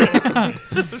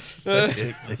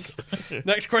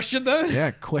 Next question there.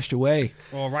 Yeah, question away.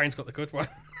 Oh, Ryan's got the good one.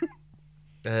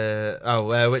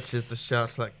 Which of the Shark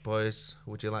Select boys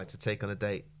would you like to take on a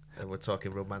date? We're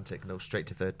talking romantic, no straight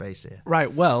to third base here.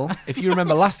 Right, well, if you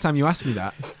remember last time you asked me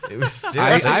that, It was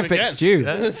I picked you.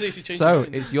 Let's see if you change So your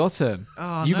mind. it's your turn.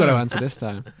 Oh, You've got to answer this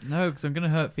time. No, because I'm going to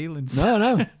hurt feelings.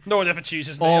 No. No one ever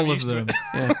chooses me. I'm All of used to them. it.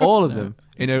 Yeah, all of them.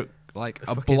 You know, like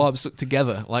a blob stuck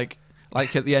together, like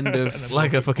at the end of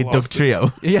like a fucking Doug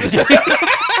trio. yeah.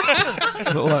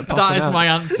 Little, like, That popping is out. my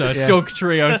answer. Yeah. Doug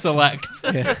Trio Select.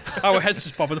 Yeah. Our heads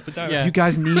just bobbing up and down. Yeah. You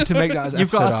guys need to make that as You've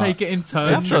got to episode take it in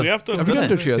turns. We have done. art. Have you done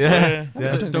Doug Trio? Yeah. I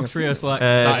don't think Doug I've Trio seen it. Select.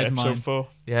 That is Episode mine. 4.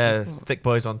 Yeah, Thick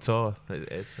Boys on tour.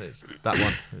 It's that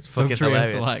one. It's fucking Doug Trio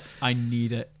hilarious. Select. I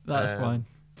need it. That's fine.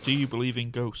 Do you believe in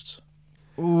ghosts?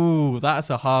 Ooh, that's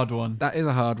a hard one. That is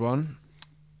a hard one.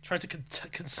 Try to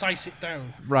concise it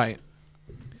down. Right.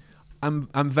 I'm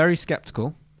very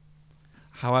skeptical.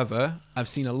 However, I've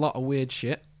seen a lot of weird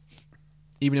shit,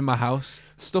 even in my house.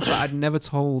 Stuff that I'd never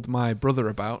told my brother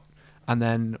about. And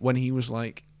then when he was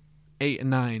like 8 and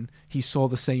 9, he saw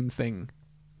the same thing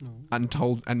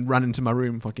and ran into my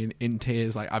room fucking in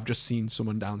tears. Like, I've just seen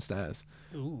someone downstairs.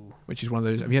 Ooh. Which is one of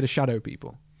those. Have you had a shadow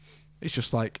people? It's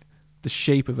just like the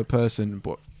shape of a person,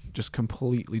 but just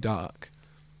completely dark.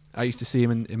 I used to see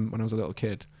him in when I was a little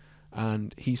kid,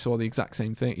 and he saw the exact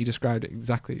same thing. He described it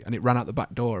exactly, and it ran out the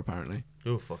back door apparently.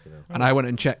 Oh, fucking hell. And I went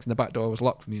and checked, and the back door was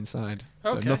locked from the inside,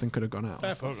 so Okay. nothing could have gone out.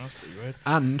 Fair Fuck, that's pretty weird.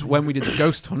 And when we did the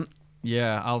ghost hunt,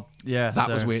 Yeah, that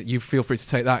was weird. You feel free to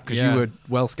take that because Yeah. you were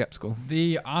well skeptical.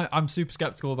 I'm super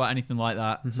skeptical about anything like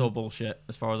that. It's all bullshit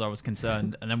as far as I was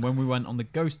concerned. And then when we went on the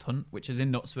ghost hunt, which is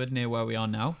in Knutsford near where we are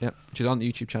now. Yep, which is on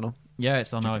the YouTube channel. Yeah,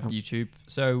 it's on our it out. YouTube.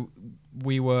 So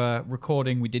we were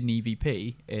recording. We did an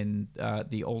EVP in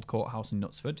the old courthouse in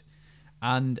Knutsford,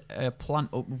 and a plant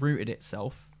uprooted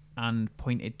itself and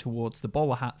pointed towards the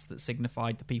bowler hats that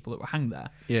signified the people that were hanged there.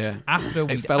 Yeah, After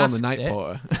we it fell on the night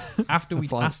porter. after we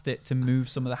plant. asked it to move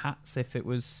some of the hats if there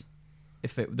was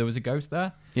a ghost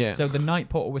there. Yeah. So the night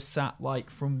porter was sat like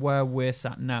from where we're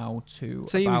sat now to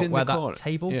So he was about in where the that corner.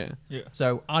 table. Yeah.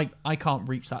 So I can't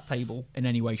reach that table in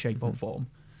any way, shape, or form,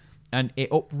 and it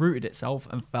uprooted itself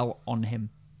and fell on him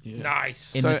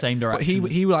Nice. in the same direction.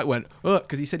 But he like went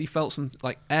because he said he felt some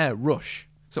like air rush.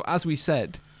 So as we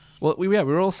said, well, we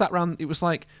were all sat around. It was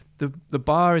like the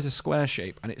bar is a square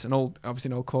shape, and it's obviously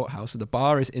an old courthouse. So the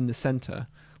bar is in the center,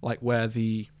 like where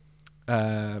the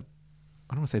I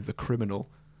don't want to say the criminal,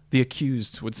 the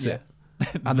accused would sit,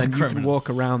 and then you could criminal. walk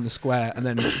around the square and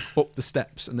then up the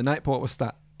steps. And the night porter was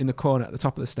sat in the corner at the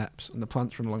top of the steps, and the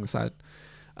plants from along the side,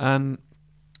 and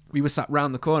we were sat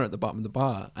round the corner at the bottom of the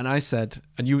bar, and I said,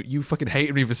 and you fucking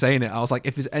hated me for saying it. I was like,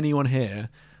 if there's anyone here,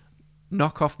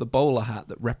 knock off the bowler hat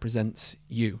that represents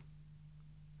you,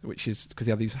 which is because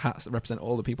they have these hats that represent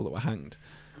all the people that were hanged.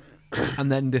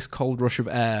 And then this cold rush of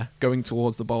air going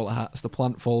towards the bowler hats, the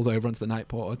plant falls over onto the night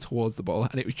porter towards the bowler,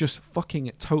 and it was just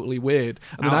fucking totally weird.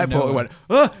 And the Out night of porter nowhere.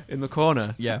 went, in the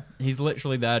corner. Yeah, he's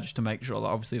literally there just to make sure that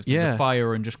obviously if there's Yeah. a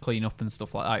fire and just clean up and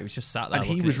stuff like that. He was just sat there. And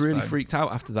he looking was at his really phone. freaked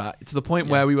out after that, to the point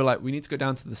where we were like, we need to go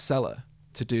down to the cellar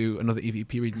to do another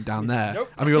EVP reading down there.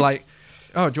 Nope. And we were like,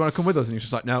 oh, do you want to come with us? And he was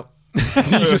just like, no. And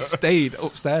he just stayed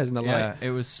upstairs in the Yeah, light.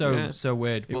 it was so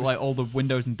weird. But was- like all the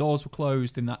windows and doors were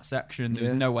closed in that section. There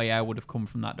was Yeah. no way air would have come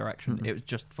from that direction. It was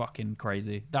just fucking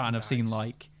crazy. That and I've seen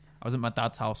like I was at my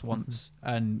dad's house once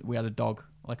and we had a dog,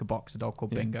 like a boxer dog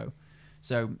called Bingo.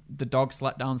 So the dog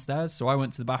slept downstairs. So I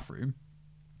went to the bathroom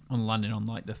and landed on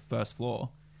like the first floor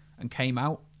and came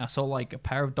out. I saw like a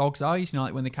pair of dog's eyes, you know,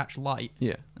 like when they catch light.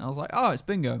 Yeah. And I was like, oh, it's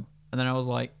Bingo. And then I was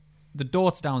like, the door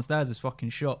to downstairs is fucking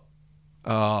shut.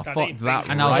 Oh, That fuck ain't that.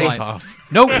 big. And I was right like, off.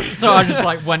 nope. So I just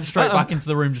like went straight back into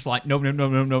the room, just like, nope.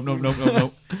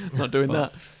 Not doing But,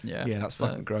 that. Yeah, Yeah, that's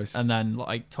fucking gross. And then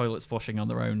like toilets flushing on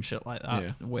their own, shit like that.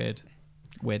 Yeah.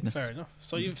 Weirdness. Fair enough.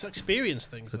 So you've experienced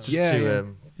things. Then. Just Yeah,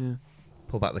 to yeah.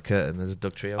 pull back the curtain, there's a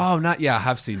Doug trio. Oh, yeah, I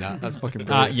have seen that. That's fucking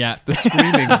brilliant. Yeah.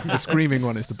 The screaming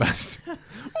one is the best.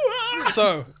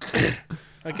 So,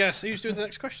 I guess who's doing the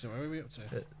next question? Where are we up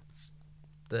to?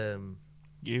 Do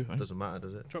You. Doesn't matter,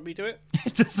 does it? you want me to do it?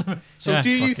 It doesn't- So, Yeah, do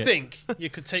you fuck it. think you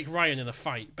could take Ryan in a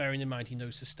fight, bearing in mind he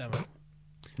knows systemic?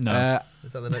 No.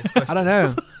 Is that the next question? I don't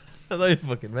know. I thought you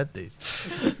fucking read these.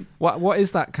 What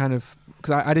is that kind of?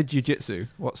 Because I did jiu-jitsu.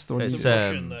 What's the one? It's, The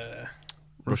Russian,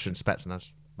 Russian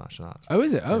Spetsnaz. martial arts. Oh,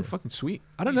 is it? Oh, fucking sweet.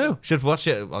 I don't know. Should watch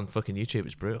it on fucking YouTube.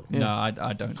 It's brutal. Yeah. No,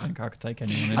 I don't think I could take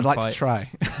anyone in I'd a like fight. to try.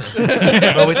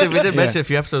 Well, we did Yeah. mention a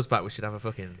few episodes back. We should have a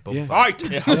fucking bum Yeah. fight.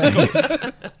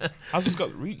 Fight! Hazard's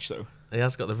got reach though. He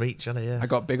has got the reach, hasn't he? Yeah. I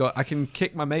got big. I can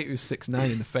kick my mate who's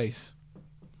 6'9" in the face.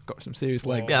 Got some serious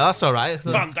legs. Yeah, that's all right.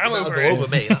 Van Damme That'll over go here. over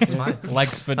me. That's fine.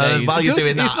 Legs for And days. while you're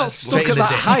doing He's that, not straight stuck in at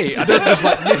the that dick. height. I don't just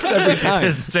like miss every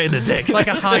time. Straight in the dick. It's like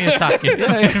a high attack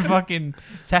in fucking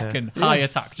Tekken. High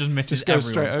attack just misses Just goes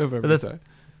everyone. straight over But every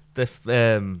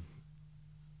time.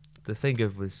 The thing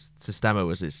of with Systema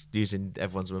was it's using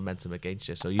everyone's momentum against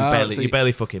you, so you Oh, barely so you you-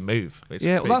 barely fucking move. It's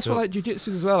Yeah, well, pretty that's cool. what like jujitsu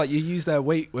as well. Like you use their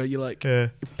weight where you like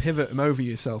pivot them over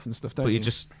yourself and stuff. Don't But you?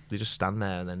 you just stand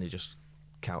there and then you just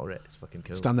counter it. It's fucking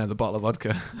cool. stand there with a bottle of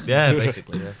vodka. Yeah,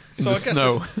 basically. Yeah. in So the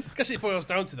snow. I guess it boils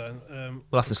down to then.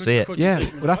 We'll have to see it. could you Yeah, take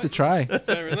him in we'll a have to fight? try.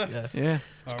 Fair enough. Yeah,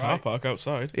 All Car right. park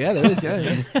outside. yeah, there is.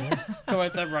 Yeah. Go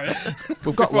ahead then, right.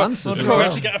 We've got lances as Before we well.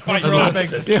 actually get a fight We'll rolling. draw a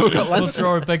big- Yeah, we've got we'll lances.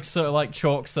 draw a big sort of like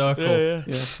chalk circle. Yeah.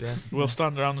 Yeah. We'll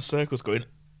stand around the circles going.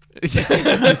 Three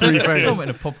Film frames. in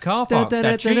a pub car park.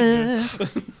 They're cheap.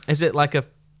 Is it like a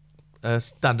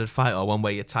standard fight or one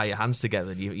where you tie your hands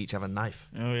together and you each have a knife?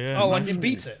 Oh yeah. Oh, like you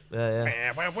beat it.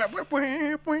 Yeah,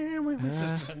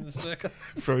 Just in the circle.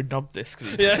 throwing knob discs.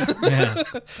 Yeah. Yeah.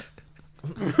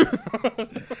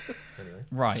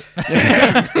 Right.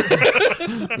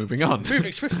 Moving on.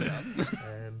 Moving swiftly on.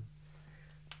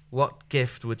 What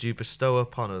gift would you bestow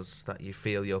upon us that you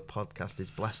feel your podcast is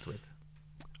blessed with?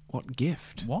 What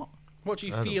gift? What? What do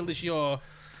you feel is your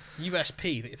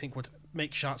USP that you think would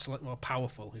make Shark Select more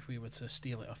powerful if we were to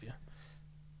steal it off you?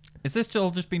 Is this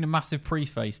all just been a massive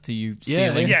preface to you Yeah.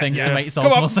 stealing Yeah, things yeah. to make yourself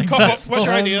Come on, more come on, successful? what's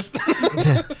your ideas?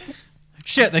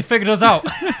 Shit, they figured us out.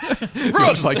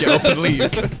 Run! Like get up and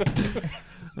leave.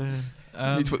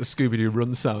 Need to put the Scooby-Doo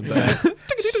run sound there.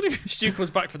 Stu comes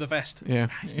back for the vest. Yeah.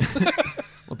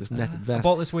 Well, this netted I vest.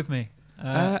 bought this with me.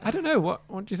 I don't know. What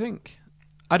do you think?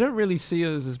 I don't really see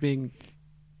us as being.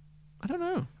 I don't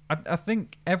know. I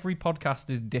think every podcast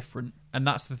is different, and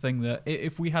that's the thing that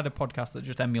if we had a podcast that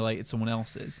just emulated someone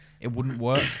else's, it wouldn't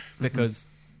work because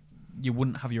you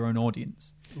wouldn't have your own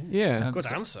audience. Yeah. Good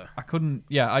so answer. I couldn't.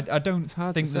 Yeah, I don't It's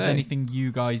hard think to there's say. anything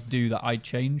you guys do that I'd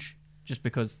change, just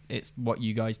because it's what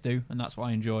you guys do, and that's what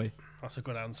I enjoy. That's a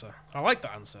good answer. I like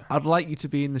that answer. I'd like you to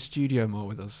be in the studio more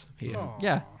with us here. Aw.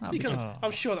 Yeah, that'd You be can- good.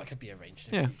 I'm sure that could be arranged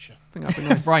in Yeah. the future. I think that'd be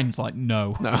nice. Brian's like,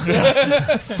 no. No.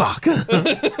 Fuck.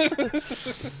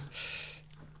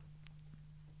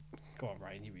 Go on,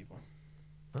 Ryan, you read one.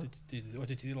 Or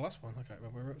did you do the last one? I can't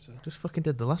remember where it was. Just fucking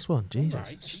did the last one. Jesus.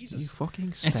 Right, You Jesus. fucking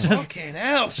It's spent. just, Fucking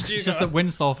hell, Stu. it's just that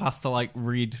Winstolf has to like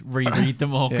reread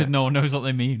them all because Yeah. no one knows what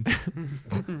they mean.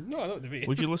 No, I know what they mean.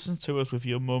 Would you listen to us with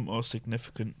your mum or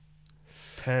significant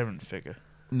parent figure?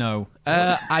 No.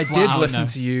 I Flat did out listen no.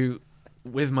 to you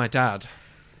with my dad,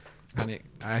 and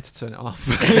I had to turn it off.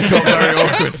 It got very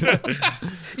awkward.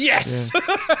 Yes!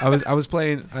 I was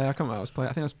playing. I can't remember. I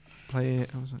think I was playing.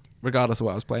 Regardless of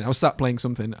what I was playing, I was sat playing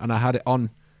something, and I had it on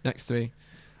next to me.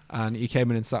 And he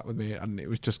came in and sat with me, and it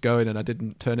was just going, and I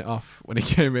didn't turn it off when he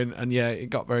came in, and yeah, it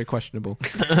got very questionable.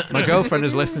 My girlfriend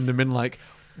has listened and been like,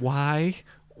 "Why?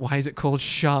 Why is it called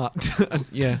Shark?" And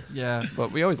yeah, Yeah.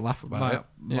 but we always laugh about it.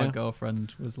 My Yeah.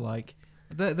 girlfriend was like,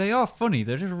 they are funny.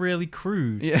 They're just really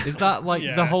crude. Yeah. Is that like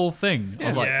Yeah. the whole thing? I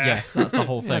was like, Yeah. yes, that's the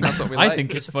whole Yeah, thing. that's what we I like.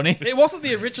 think it's funny. It wasn't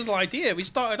the original idea. We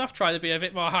started off trying to be a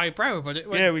bit more highbrow, but it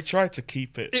went, Yeah, we tried to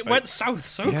keep it. it like, went south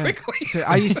so Yeah. quickly. So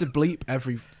I used to bleep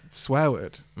every swear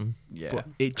word, Yeah. but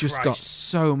it just got Christ.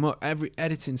 so much. Every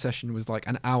editing session was like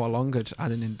an hour longer, just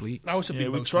adding in bleeps. That was to be Yeah,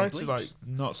 we mostly tried to bleeps. like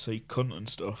not say cunt and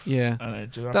stuff. Yeah. and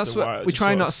it just That's after a while, what it we just try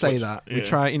sort not of to say switched- that. Yeah.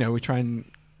 We try and.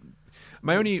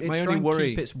 My only Try and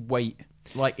worry. keep its weight.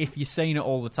 Like if you're saying it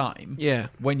all the time, Yeah.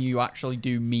 when you actually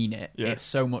do mean it, Yeah. it's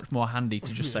so much more handy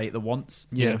to just say it the once.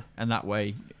 Yeah. And that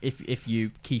way, if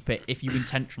you keep it, if you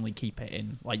intentionally keep it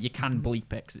in, like you can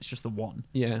bleep it 'cause it's just the one.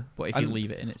 Yeah. But if you And,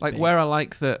 leave it in, it's like big. where I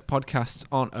like that podcasts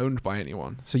aren't owned by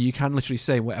anyone, so you can literally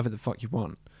say whatever the fuck you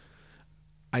want.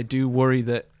 I do worry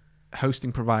that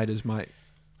hosting providers might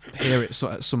hear it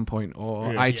at some point,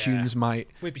 or Yeah. iTunes might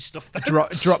We'd be stuffed there.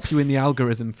 drop you in the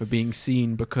algorithm for being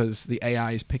seen because the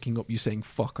AI is picking up you saying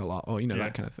fuck a lot, or Yeah.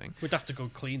 that kind of thing. We'd have to go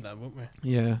clean then, wouldn't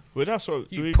we? Yeah. Well, that's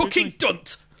what You we fucking originally,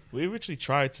 dunt! we originally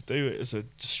tried to do it as a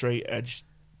straight edge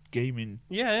gaming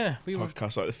Yeah. We were.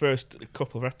 podcast. Like the first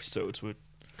couple of episodes would,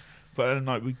 but then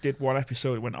like we did one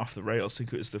episode, it went off the rails. I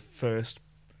think it was the first.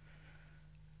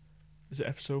 Is it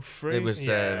episode 3? It was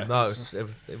Yeah, no, I think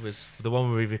it was the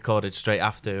one we recorded straight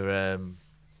after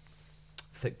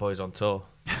Thick Boys on Tour.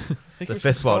 think The it was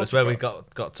fifth one is where we nostalgia.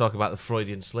 got to talk about the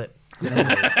Freudian slip.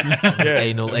 Yeah.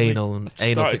 Anal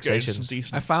Started getting some fixations.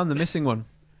 decent- I found the missing one.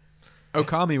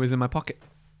 Okami was in my pocket.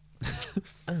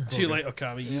 Too late,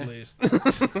 Okami, you Yeah. lose.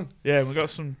 Yeah, we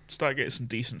started getting some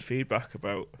decent feedback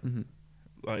about Mhm.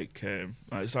 like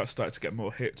that started to get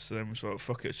more hits. So then we thought,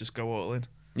 fuck it, let's just go all in.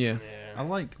 Yeah. I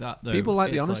like that though. People like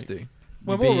the It's honesty.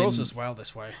 We're being- more us as well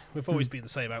this way. We've always been the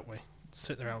same, haven't we?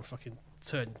 Sitting around fucking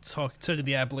turning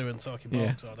the air blue and talking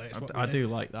Yeah. bollocks all day. It's what I we do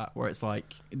like that, where it's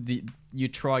like you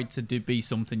tried to be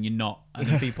something you're not, and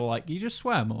then people are like, you just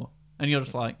swear more, and you're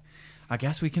just like, I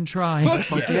guess we can try.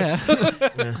 Fuck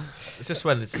yeah. It's just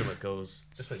when something goes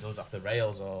off the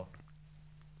rails, or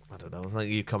I don't know. I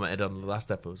think you commented on the last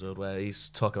episode where he's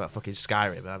talking about fucking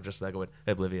Skyrim, and I'm just there going,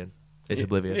 Oblivion. It's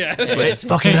Oblivion. Yeah. It's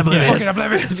fucking Oblivion. Fucking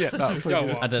Oblivion. Yeah, that Go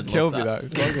on. I did killed love me that. though.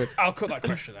 It's all good. I'll cut that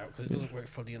question out because it doesn't work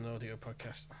for the audio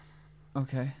podcast.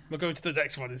 Okay. We'll go to the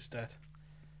next one instead.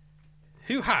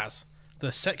 Who has the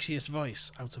sexiest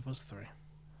voice out of us three?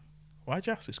 Why'd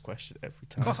you ask this question every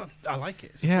time? Because I like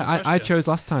it. It's a Yeah, fun I question. chose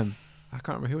last time. I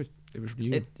can't remember who it was.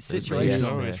 You. It's Situation.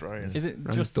 always Ryan. Is it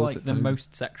Ryan just dulcet like the tone.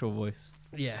 most sexual voice?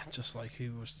 Yeah, just like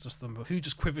who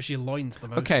just quivers your loins the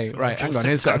most. Okay, right. Hang on. Just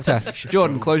Here's got a sometimes. test.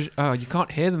 Jordan, close. Oh, you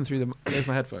can't hear them through the. Here's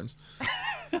my headphones.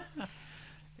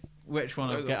 Which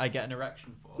one I get an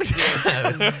erection for?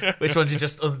 Which ones you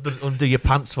just undo your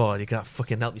pants for? You can't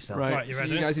fucking help yourself. Right. Right, you so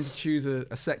ready? you guys need to choose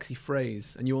a sexy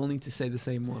phrase, and you all need to say the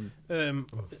same one.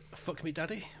 Fuck me,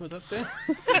 daddy. Would that do?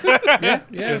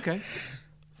 Yeah. Okay.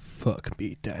 Fuck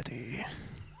me, daddy.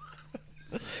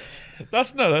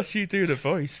 That's you do the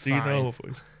voice. Do you know a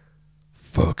voice?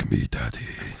 Fuck me, daddy.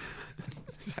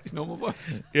 Is that his normal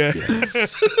voice? Yeah.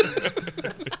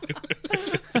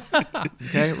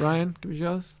 Okay, Ryan, give us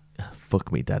yours.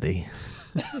 Fuck me, daddy.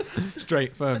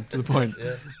 Straight, firm, to the point.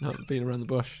 Not beating around the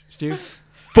bush. Stu?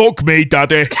 Fuck me,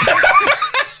 daddy.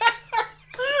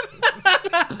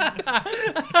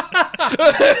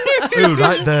 Ooh,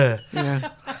 right there. Yeah.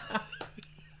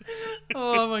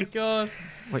 Oh my god.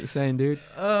 What you saying, dude?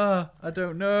 I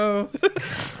don't know.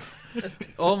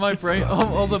 All my brain,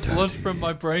 all the blood from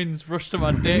my brains rushed to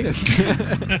my dick.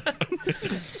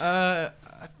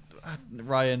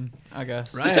 Ryan, I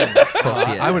guess. Ryan. Fuck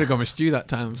yeah. I would have gone with Stu that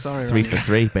time. I'm sorry, 3 Ryan. for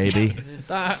 3, baby.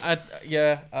 I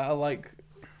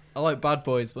like Bad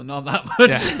Boys, but not that much.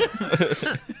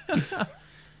 Yeah.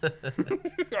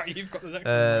 Right, you've got the next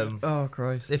one. Oh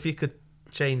Christ. If you could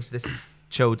change this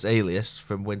Chode's alias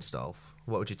from Windstolf,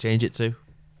 what would you change it to?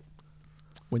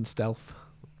 Win stealth.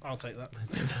 I'll take that.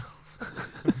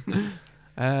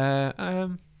 I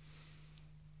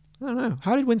don't know.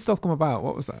 How did Win stealth come about?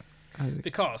 What was that?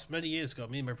 Because many years ago,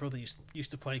 me and my brother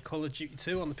used to play Call of Duty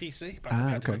 2 on the PC. Back when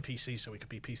we had to okay. play PC, so we could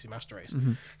be PC Master Race.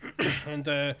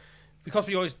 And because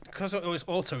it always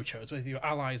auto chose whether you were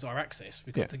Allies or Axis,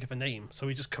 we couldn't think of a name, so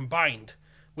we just combined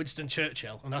Winston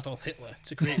Churchill and Adolf Hitler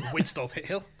to create Winstolf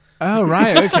Hithill. Oh,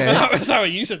 right, okay. That was our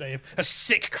username. A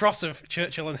sick cross of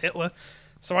Churchill and Hitler.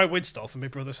 So I Winstolf and my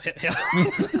brother's Hithill.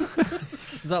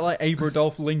 Is that like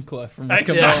Abradolf Linkler from Rick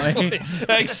and Morty?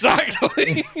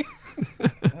 Exactly.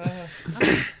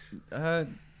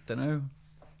 Don't know.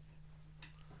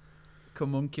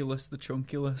 Comunculus the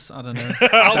Trunculus. I don't know.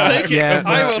 I'll take it. yeah,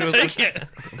 I no, will take it.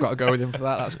 I've got to go with him for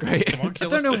that. That's great. I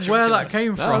don't know where that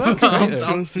came from. that's great.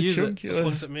 I'll Just use it. Just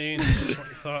look at me. Just what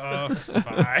you thought of. It's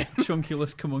fine.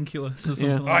 Trunculus Comunculus or something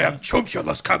Yeah. like I that. am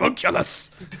Chunculus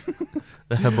Cabunculus.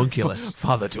 The homunculus.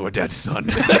 Father to a dead son.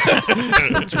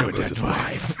 to a dead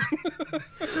wife.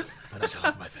 And I shall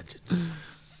have my vengeance.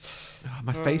 Oh,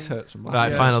 my face hurts from Right,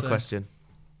 laughing. Yeah, final so- question.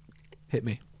 Hit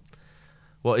me.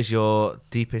 What is your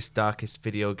deepest, darkest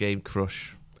video game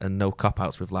crush? And no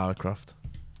cop-outs with Lara Croft.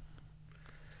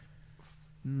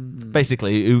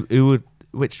 Basically,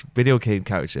 which video game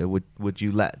character would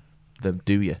you let them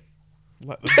do you?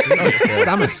 Let them do it.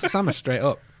 Samus straight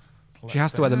up. She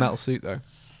has to wear the metal suit though.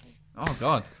 Oh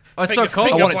God. Oh, it's so cold.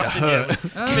 Finger I want it to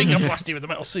blasting you. Finger blasting you with the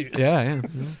metal suit. Yeah.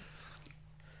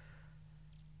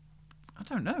 I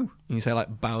don't know. You can say like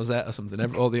Bowsette or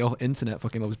something. All the old internet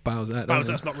fucking loves Bowsette. don't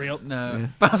Bowser's not real. No. Yeah.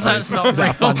 Bowser's not Is that a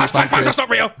real. fun Hashtag factory? Bowser's not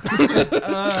real.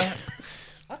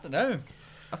 I don't know.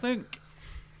 I think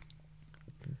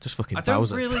Just fucking I don't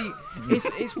Bowser. really.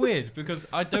 It's weird because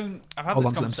I've had Hold this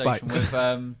on to them conversation spikes.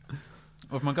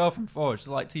 with my girlfriend before. She's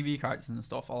like TV characters and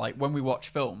stuff. Or like when we watch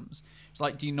films, she's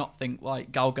like, "Do you not think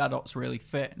like Gal Gadot's really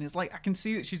fit?" And it's like I can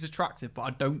see that she's attractive, but I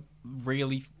don't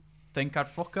really think I'd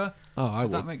fuck her. Oh, I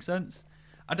If that would. makes sense.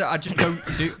 I just don't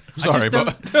do. Sorry, I just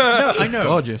don't, no, I know.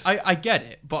 gorgeous. I get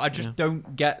it, but I just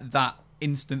don't get that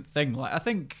instant thing. Like I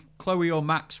think Chloe or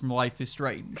Max from Life is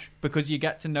Strange, because you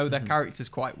get to know their characters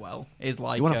quite well, is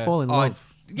like You want to fall in oh, love.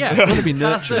 Yeah, You want to be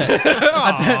that's nurtured. it.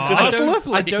 That's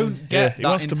lovely. I don't get he that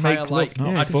wants to entire make love, like.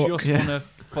 not I fuck. just Yeah. want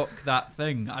to fuck that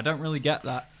thing. I don't really get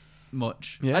that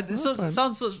much. Yeah, It that's so- fine.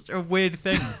 sounds such a weird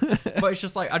thing, but it's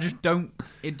just like I just don't.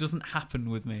 It doesn't happen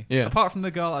with me. Yeah. Apart from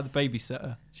the girl at the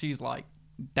babysitter, she's like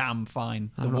damn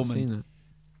fine. The I've not woman, seen it.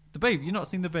 the baby. You've not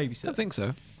seen the I babysitter? don't think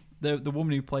so. The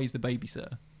woman who plays the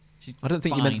babysitter. She's I don't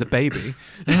think you fine. meant the baby.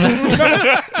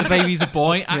 The baby's a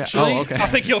boy. Actually, Oh, okay. I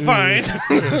think you'll find.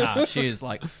 Nah, she is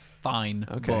like fine.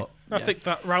 Okay. But, I think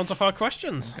that rounds off our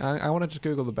questions. I want to just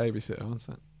Google the babysitter. One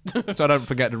sec. So I don't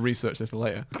forget to research this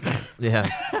later. Yeah,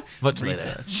 much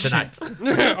later tonight.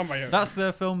 On my own. that's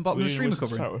the film Bottom of the Stream are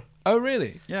Wizard's covering. Tower. Oh,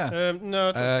 really? Yeah,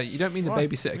 No, You don't mean the Why?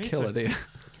 babysitter Me killer, too. do you?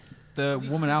 the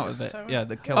woman out of it. Yeah,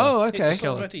 the killer. Oh, okay. it's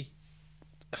already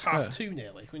half two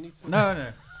nearly. We need to...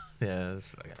 No. Yeah,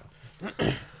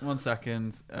 that's 1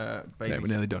 second. Yeah, we're Babysitter.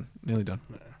 nearly done. Nearly done.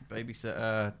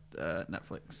 Babysitter.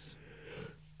 Netflix.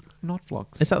 Not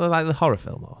vlogs. is that like the horror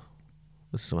film or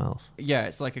was something else? Yeah,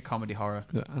 it's like a comedy horror.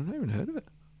 I've not even heard of it.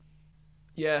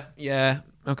 Yeah.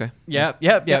 Okay. Yep.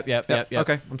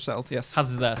 Okay, I'm settled. Yes.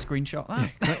 Has their screenshot.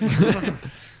 That.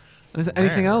 Is there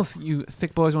anything else you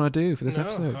thick boys want to do for this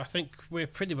episode? I think we're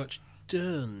pretty much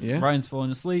done. Yeah. Ryan's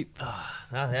falling asleep.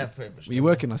 Yeah, pretty much. Were you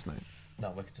working last night?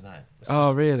 No, working tonight.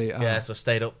 Oh, really? Oh. Yeah, so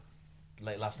stayed up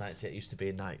late last night. It used to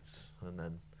be nights, and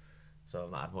then so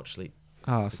I've not had much sleep.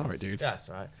 Oh, sorry, dude. Yeah, it's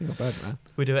alright. Not bad, man.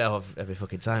 We do it every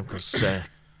fucking time because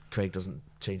Craig doesn't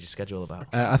change his schedule about.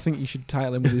 I think you should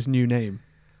title him with his new name,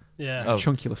 Yeah. Oh.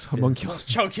 Chunkulus Homunculus.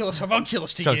 Chunkulus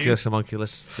homunculus to Chunkulus,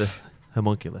 homunculus, the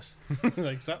homunculus. you.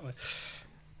 Exactly.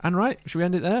 And right, should we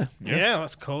end it there? Yeah,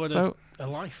 let's call it So, a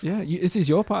life. yeah, this is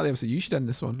your part of the episode. You should end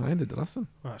this one. I ended the last one.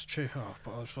 Well, that's true. Oh,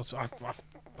 but I was supposed to,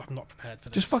 I'm not prepared for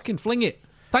this. Just fucking fling it.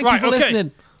 Thank you Right, for okay.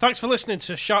 listening. Thanks for listening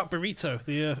to Shark Burrito,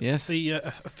 Yes. the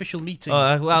official meeting.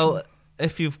 Well,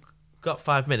 if you've got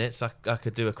 5 minutes, I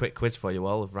could do a quick quiz for you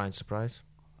all of Ryan's surprise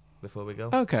before we go.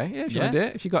 Okay, yeah, if you Yeah. want to do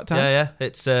it, if you got time. Yeah.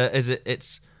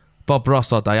 It's Bob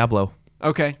Ross or Diablo.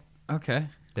 Okay, Okay.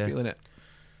 Yeah. feeling it.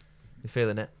 You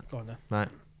feeling it? Go on then. Right.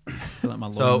 I feel like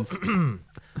my So- lungs.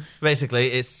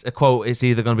 Basically, it's a quote. It's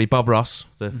either going to be Bob Ross,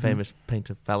 the famous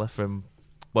painter fella from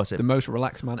what's it? The most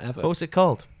relaxed man ever. What was it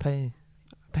called? Painting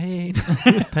Pain.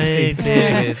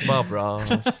 with Bob Ross.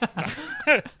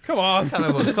 Come on. Can't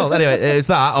remember what it's called. Anyway, it's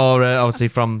that, or obviously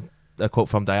from a quote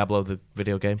from Diablo, the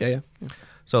video game. Yeah.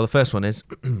 So the first one is,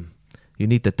 "You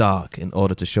need the dark in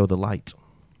order to show the light."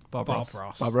 Bob Ross.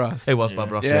 Bob Ross. It was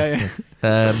Bob Ross. Yeah.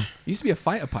 Um, He used to be a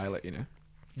fighter pilot, you know.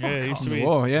 Yeah, it used to off. be.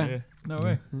 Whoa, yeah. No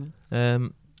way.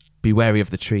 be wary of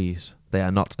the trees; they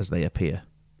are not as they appear.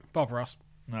 Bob Ross.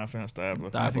 No, I think that's Diablo.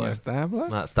 I think that's Diablo.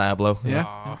 That's Diablo. Yeah.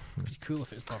 Oh, it'd be cool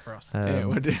if it was Bob Ross. Yeah, it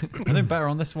would. I'm doing better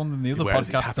on this one than the other Beware of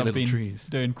these podcasts happy I've little been trees.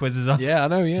 doing quizzes on. Yeah, I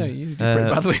know. Yeah, you did pretty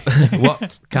badly.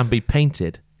 What can be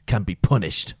painted can be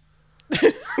punished.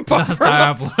 That's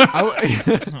Diablo.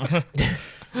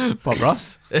 Bob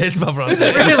Ross It's Bob Ross.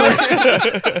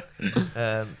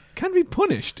 can be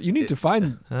punished. You need to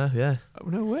find. Yeah. Oh,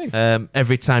 no way.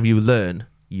 Every time you learn,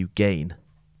 you gain.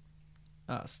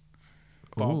 That's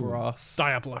Bob Ooh. Ross.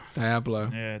 Diablo. Diablo.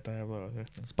 Yeah, Diablo. I think.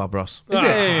 It's Bob Ross. Is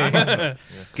it?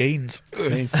 Gaines.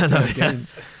 Gaines.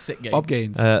 Gaines. Sick games. Bob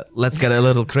Gaines. Let's get a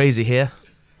little crazy here.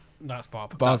 That's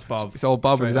Bob. Bob. That's Bob. It's all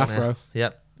Bob with his Straight up, afro.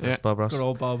 Yep. That's Yeah. Bob Ross. Good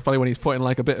old Bob. Probably when he's putting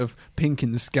like a bit of pink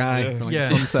in the sky, for, like Yeah.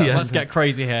 sunset. Yeah. Let's get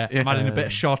crazy here. Yeah. I'm adding a bit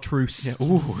of chartreuse. Yeah.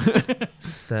 Ooh.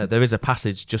 There is a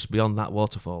passage just beyond that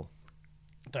waterfall.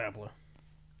 Diablo.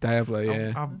 Diablo.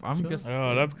 Yeah. I'm just.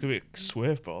 Oh, that could be a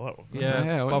swerve ball, that one. Yeah,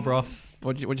 Yeah, Bob Ross.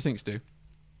 What do you think, Stu?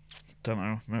 Don't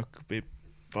know. Maybe it could be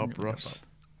Bob Yeah, Ross.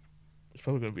 It's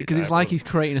probably going to be Because it's Diablo. like he's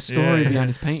creating a story Yeah. behind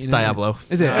his painting. It's isn't it? Diablo.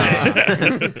 Is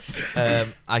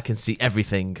it? I can see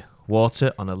everything.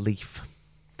 Water on a leaf.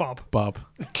 Bob. Bob.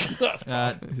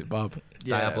 Is it Bob?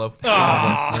 Yeah. Diablo.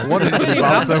 Ah. What did I didn't even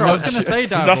answer. I was going to say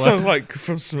Does Diablo. that sound like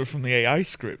from the AI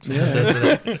script?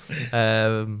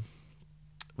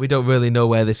 We don't really know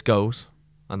where this goes,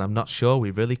 and I'm not sure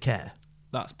we really care.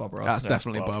 That's Bob Ross. That's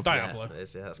definitely Bob. Bob. Diablo. Yeah, it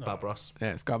is, yeah, that's Bob Ross. Yeah,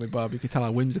 it's got to be Bob. You could tell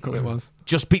how whimsical it was.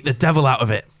 Just beat the devil out of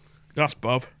it. That's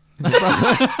Bob. Good old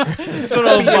Beat it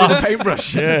with a Bob.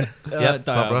 paintbrush. Yeah. Yep,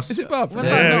 Bob Ross. Is it Bob?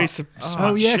 Yeah, he used to Oh,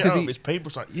 smash yeah, shit 'cause out he- of his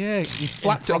paintbrush. Like, Yeah, he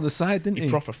flapped it on the side, didn't he he?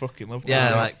 proper fucking loved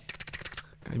Yeah, it. like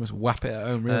He must whap it at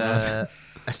home really nice.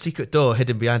 a secret door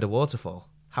hidden behind a waterfall.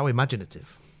 How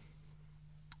imaginative.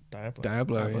 Diablo.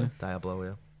 Diablo, yeah. Diablo,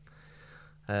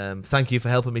 yeah. Thank you for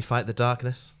helping me fight the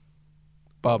darkness.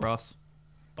 Bob. Ross.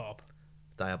 Bob.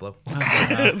 Diablo.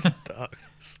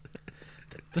 Darkness.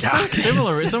 They're so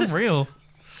similar. It's unreal.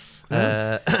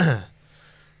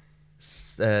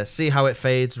 See how it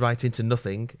fades right into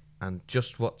nothing, and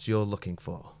just what you're looking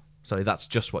for. Sorry, that's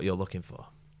just what you're looking for.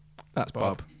 That's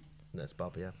Bob. That's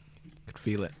Bob, yeah. Could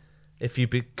feel it. If you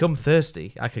become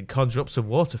thirsty, I can conjure up some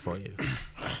water for you.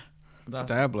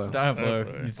 That's Diablo.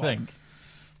 Diablo, you think?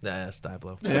 Yeah, that's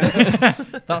Diablo.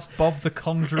 That's Bob the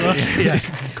Conjurer.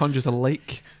 Conjures a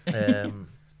lake.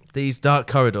 These dark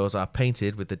corridors are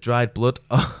painted with the dried blood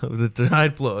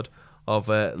of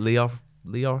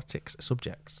Leotic's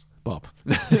subjects. Bob.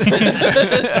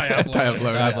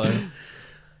 Diablo.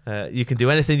 You can do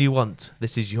anything you want.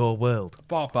 This is your world.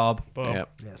 Bob. Yep.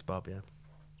 Yes, Bob, yeah.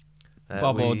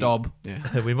 Bob or Dob.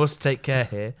 Yeah. We must take care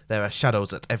here. There are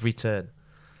shadows at every turn.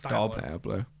 Diablo.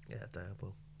 Diablo. Yeah,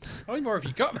 Diablo. How many more have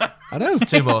you got, man? I know.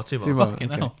 Two more. Two more.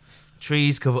 Fucking Okay. hell.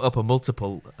 Trees cover up a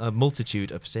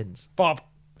multitude of sins. Bob.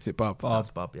 Is it Bob? That's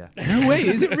Bob, yeah. No way.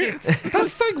 Is it really?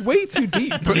 That's like way too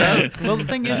deep. But no. Well, the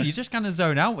thing is, you just kind of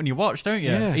zone out when you watch, don't you?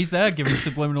 Yeah. He's there giving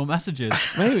subliminal messages.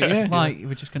 Maybe, yeah. Like,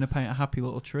 we're just going to paint a happy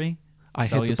little tree. I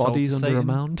Sell hid your the soul bodies to under a Satan.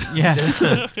 mound. Yeah.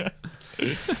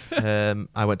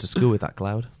 I went to school with that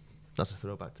cloud. That's a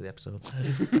throwback to the episode.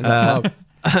 Is that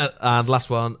Bob? And last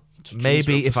one.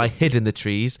 Maybe if I hid in the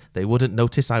trees, they wouldn't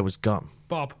notice I was gone.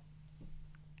 Bob.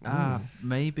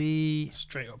 Maybe.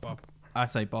 Straight up Bob. I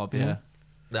say Bob, Yeah. yeah.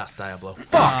 That's Diablo.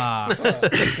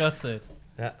 Gutted.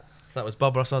 Yeah. That was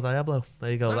Bob Ross or Diablo.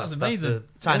 There you go. That That's was that's amazing.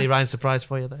 a tiny Ryan surprise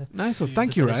for you there. Nice one.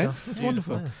 Thank you, finish Ryan. off. That's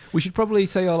Beautiful. wonderful. We should probably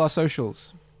say all our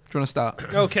socials. Do you want to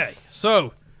start? Okay,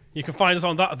 so you can find us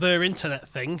on that their internet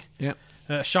thing. Yeah.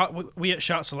 We at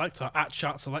Shark Select are at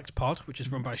Shark Select Pod, which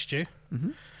is run by Stu.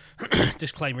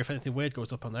 Disclaimer: if anything weird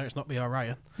goes up on there, it's not me or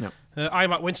Ryan. No.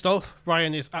 I'm at Winstolf.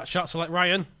 Ryan is at Shark Select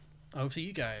Ryan. Over to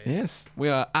you guys. Yes. We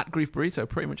are at Grief Burrito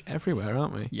pretty much everywhere,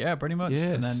 aren't we? Yeah, pretty much.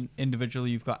 Yes. And then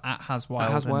individually, you've got at Haswild.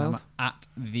 At Haswild. And I'm at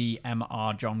the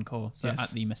MR John Core. So Yes.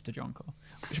 at the Mr. John Core.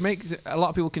 Which makes a lot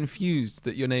of people confused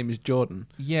that your name is Jordan.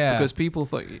 Yeah. Because people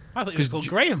thought... I thought he was called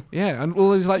Graham. Yeah, and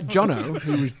well, it was like Jono,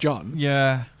 who was John.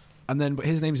 Yeah. And then but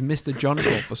his name's Mr. John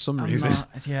Core for some reason.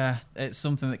 Yeah, it's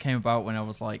something that came about when I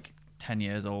was like 10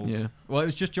 years old. Yeah. Well, it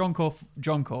was just John Core,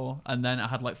 and then I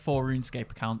had like 4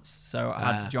 RuneScape accounts, so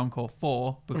I had John Core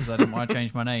 4 because I didn't want to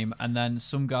change my name. And then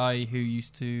some guy who I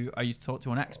used to talk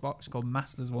to on Xbox called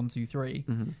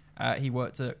Masters123. He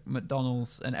worked at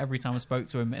McDonald's, and every time I spoke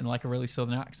to him in like a really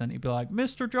southern accent, he'd be like,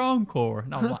 "Mr. John Core,"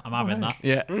 and I was like, "I'm having that."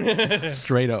 Yeah,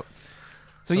 straight up.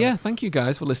 So yeah, thank you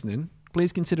guys for listening.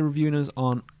 Please consider reviewing us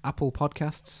on Apple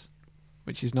Podcasts,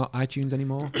 which is not iTunes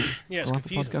anymore. Yeah, it's We're on Apple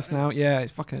confusing. Podcasts now. Yeah,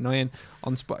 it's fucking annoying.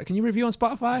 On Can you review on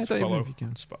Spotify? I don't even know Follow if you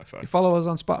can. Spotify. You follow us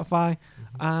on Spotify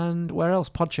and where else?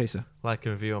 Podchaser Like a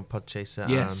review on Podchaser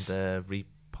Yes. and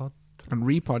Repod. and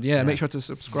Repod. Yeah, make sure to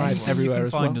subscribe everywhere you can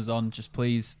as find well. us on. Just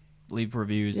please leave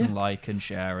reviews and like and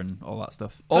share and all that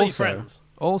stuff. Tell your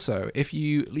Also, friends. if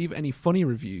you leave any funny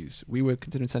reviews, we were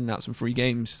considering sending out some free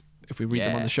games if we read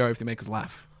them on Yeah. the show if they make us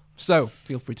laugh. So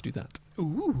feel free to do that.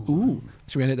 Ooh.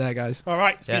 Should we end it there, guys? All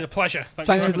right, it's Yeah. been a pleasure. Thanks Thank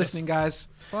for you for having us. listening, guys.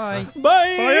 Bye. Bye,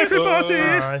 everybody.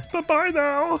 Bye. Bye-bye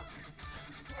now.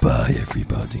 Bye,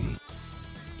 everybody.